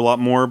developed a lot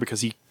more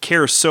because he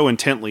cares so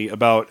intently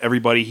about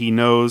everybody he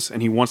knows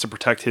and he wants to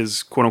protect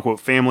his quote unquote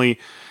family.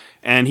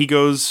 And he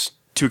goes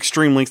to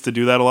extreme lengths to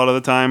do that a lot of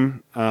the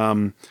time.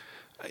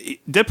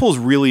 Deadpool's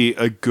really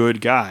a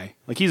good guy.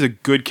 Like, he's a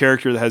good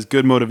character that has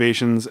good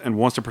motivations and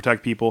wants to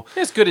protect people.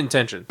 He has good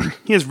intention.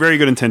 He has very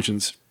good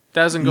intentions.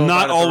 Doesn't go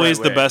Not about it always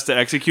the, the right way. best at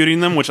executing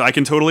them, which I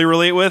can totally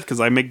relate with because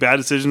I make bad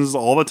decisions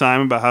all the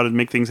time about how to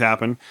make things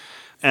happen.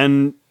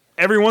 And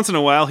every once in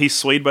a while, he's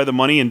swayed by the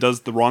money and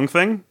does the wrong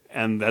thing,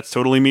 and that's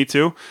totally me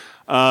too.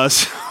 Yeah,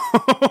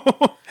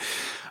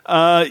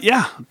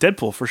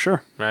 Deadpool for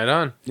sure. Right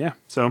on. Yeah,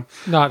 so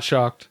Not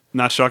shocked.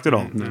 not shocked at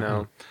all.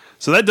 No.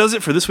 So that does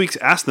it for this week's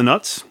Ask the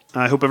Nuts.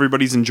 I hope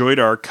everybody's enjoyed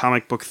our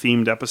comic book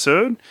themed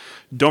episode.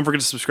 Don't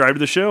forget to subscribe to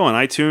the show on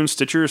iTunes,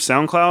 Stitcher,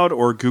 SoundCloud,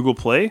 or Google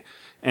Play.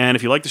 And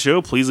if you like the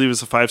show, please leave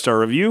us a 5-star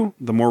review.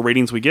 The more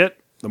ratings we get,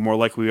 the more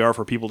likely we are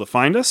for people to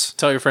find us.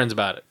 Tell your friends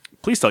about it.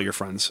 Please tell your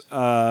friends.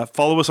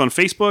 Follow us on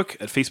Facebook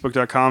at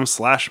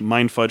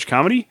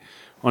facebook.com/mindfudgecomedy.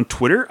 On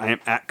Twitter, I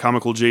am at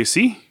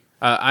ComicalJC.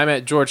 I'm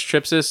at George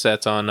Tripsis.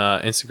 That's on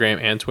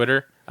Instagram and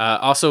Twitter.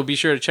 Also, be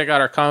sure to check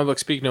out our comic book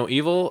Speak No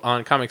Evil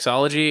on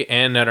Comixology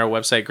and at our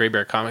website, Gray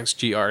Bear Comics,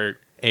 GRAY,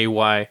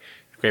 Gray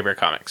Bear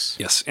Comics.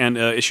 Yes, and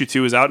issue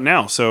 2 is out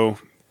now, so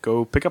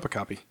go pick up a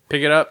copy.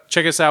 Pick it up.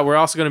 Check us out. We're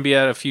also going to be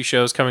at a few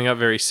shows coming up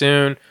very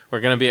soon.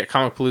 We're going to be at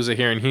Comic Palooza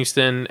here in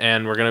Houston,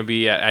 and we're going to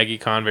be at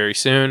AggieCon very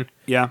soon.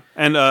 Yeah,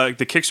 and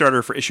the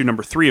Kickstarter for issue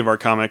number 3 of our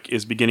comic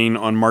is beginning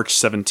on March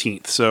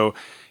 17th. So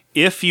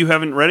if you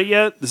haven't read it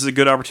yet, this is a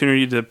good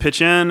opportunity to pitch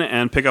in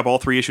and pick up all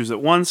 3 issues at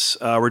once.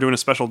 We're doing a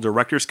special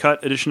director's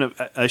cut edition of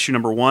issue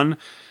number 1.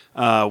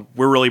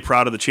 We're really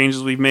proud of the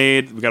changes we've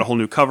made. We've got a whole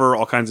new cover,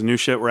 all kinds of new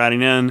shit we're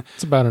adding in.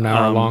 It's about an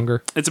hour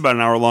longer. It's about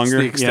an hour longer.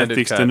 It's the extended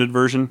the extended cut.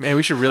 version. Man,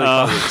 we should really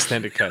call it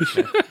extended cut.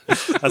 Yeah.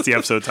 That's the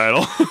episode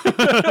title.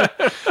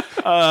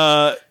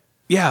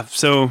 Yeah,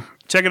 so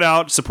check it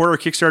out. Support our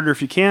Kickstarter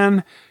if you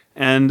can.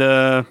 And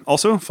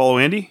also follow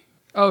Andy.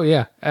 Oh,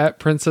 yeah. At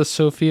Princess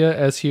Sophia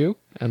SU.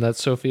 And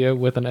that's Sophia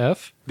with an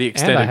F. The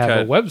extended and I have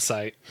cut. a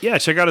website. Yeah,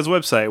 check out his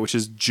website, which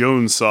is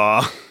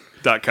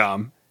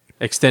jonesaw.com.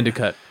 Extended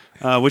cut.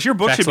 Which your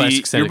book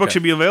Extended cut.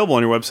 should be available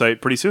on your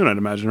website pretty soon, I'd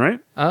imagine, right?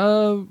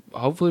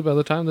 Hopefully by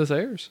the time this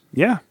airs.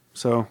 Yeah,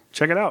 so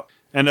check it out.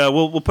 And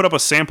we'll put up a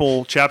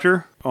sample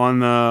chapter on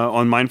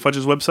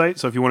Mindfudge's website.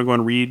 So if you want to go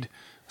and read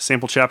a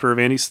sample chapter of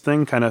Andy's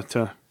thing, kind of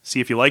to see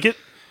if you like it,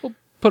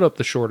 Put up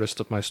the shortest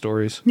of my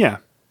stories. yeah,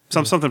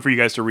 something for you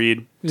guys to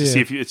read to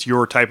see if it's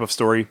your type of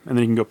story, and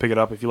then you can go pick it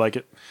up if you like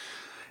it.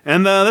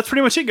 And that's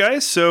pretty much it,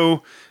 guys.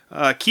 So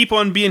keep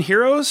on being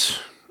heroes,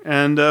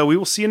 and we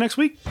will see you next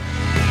week.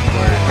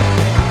 Word.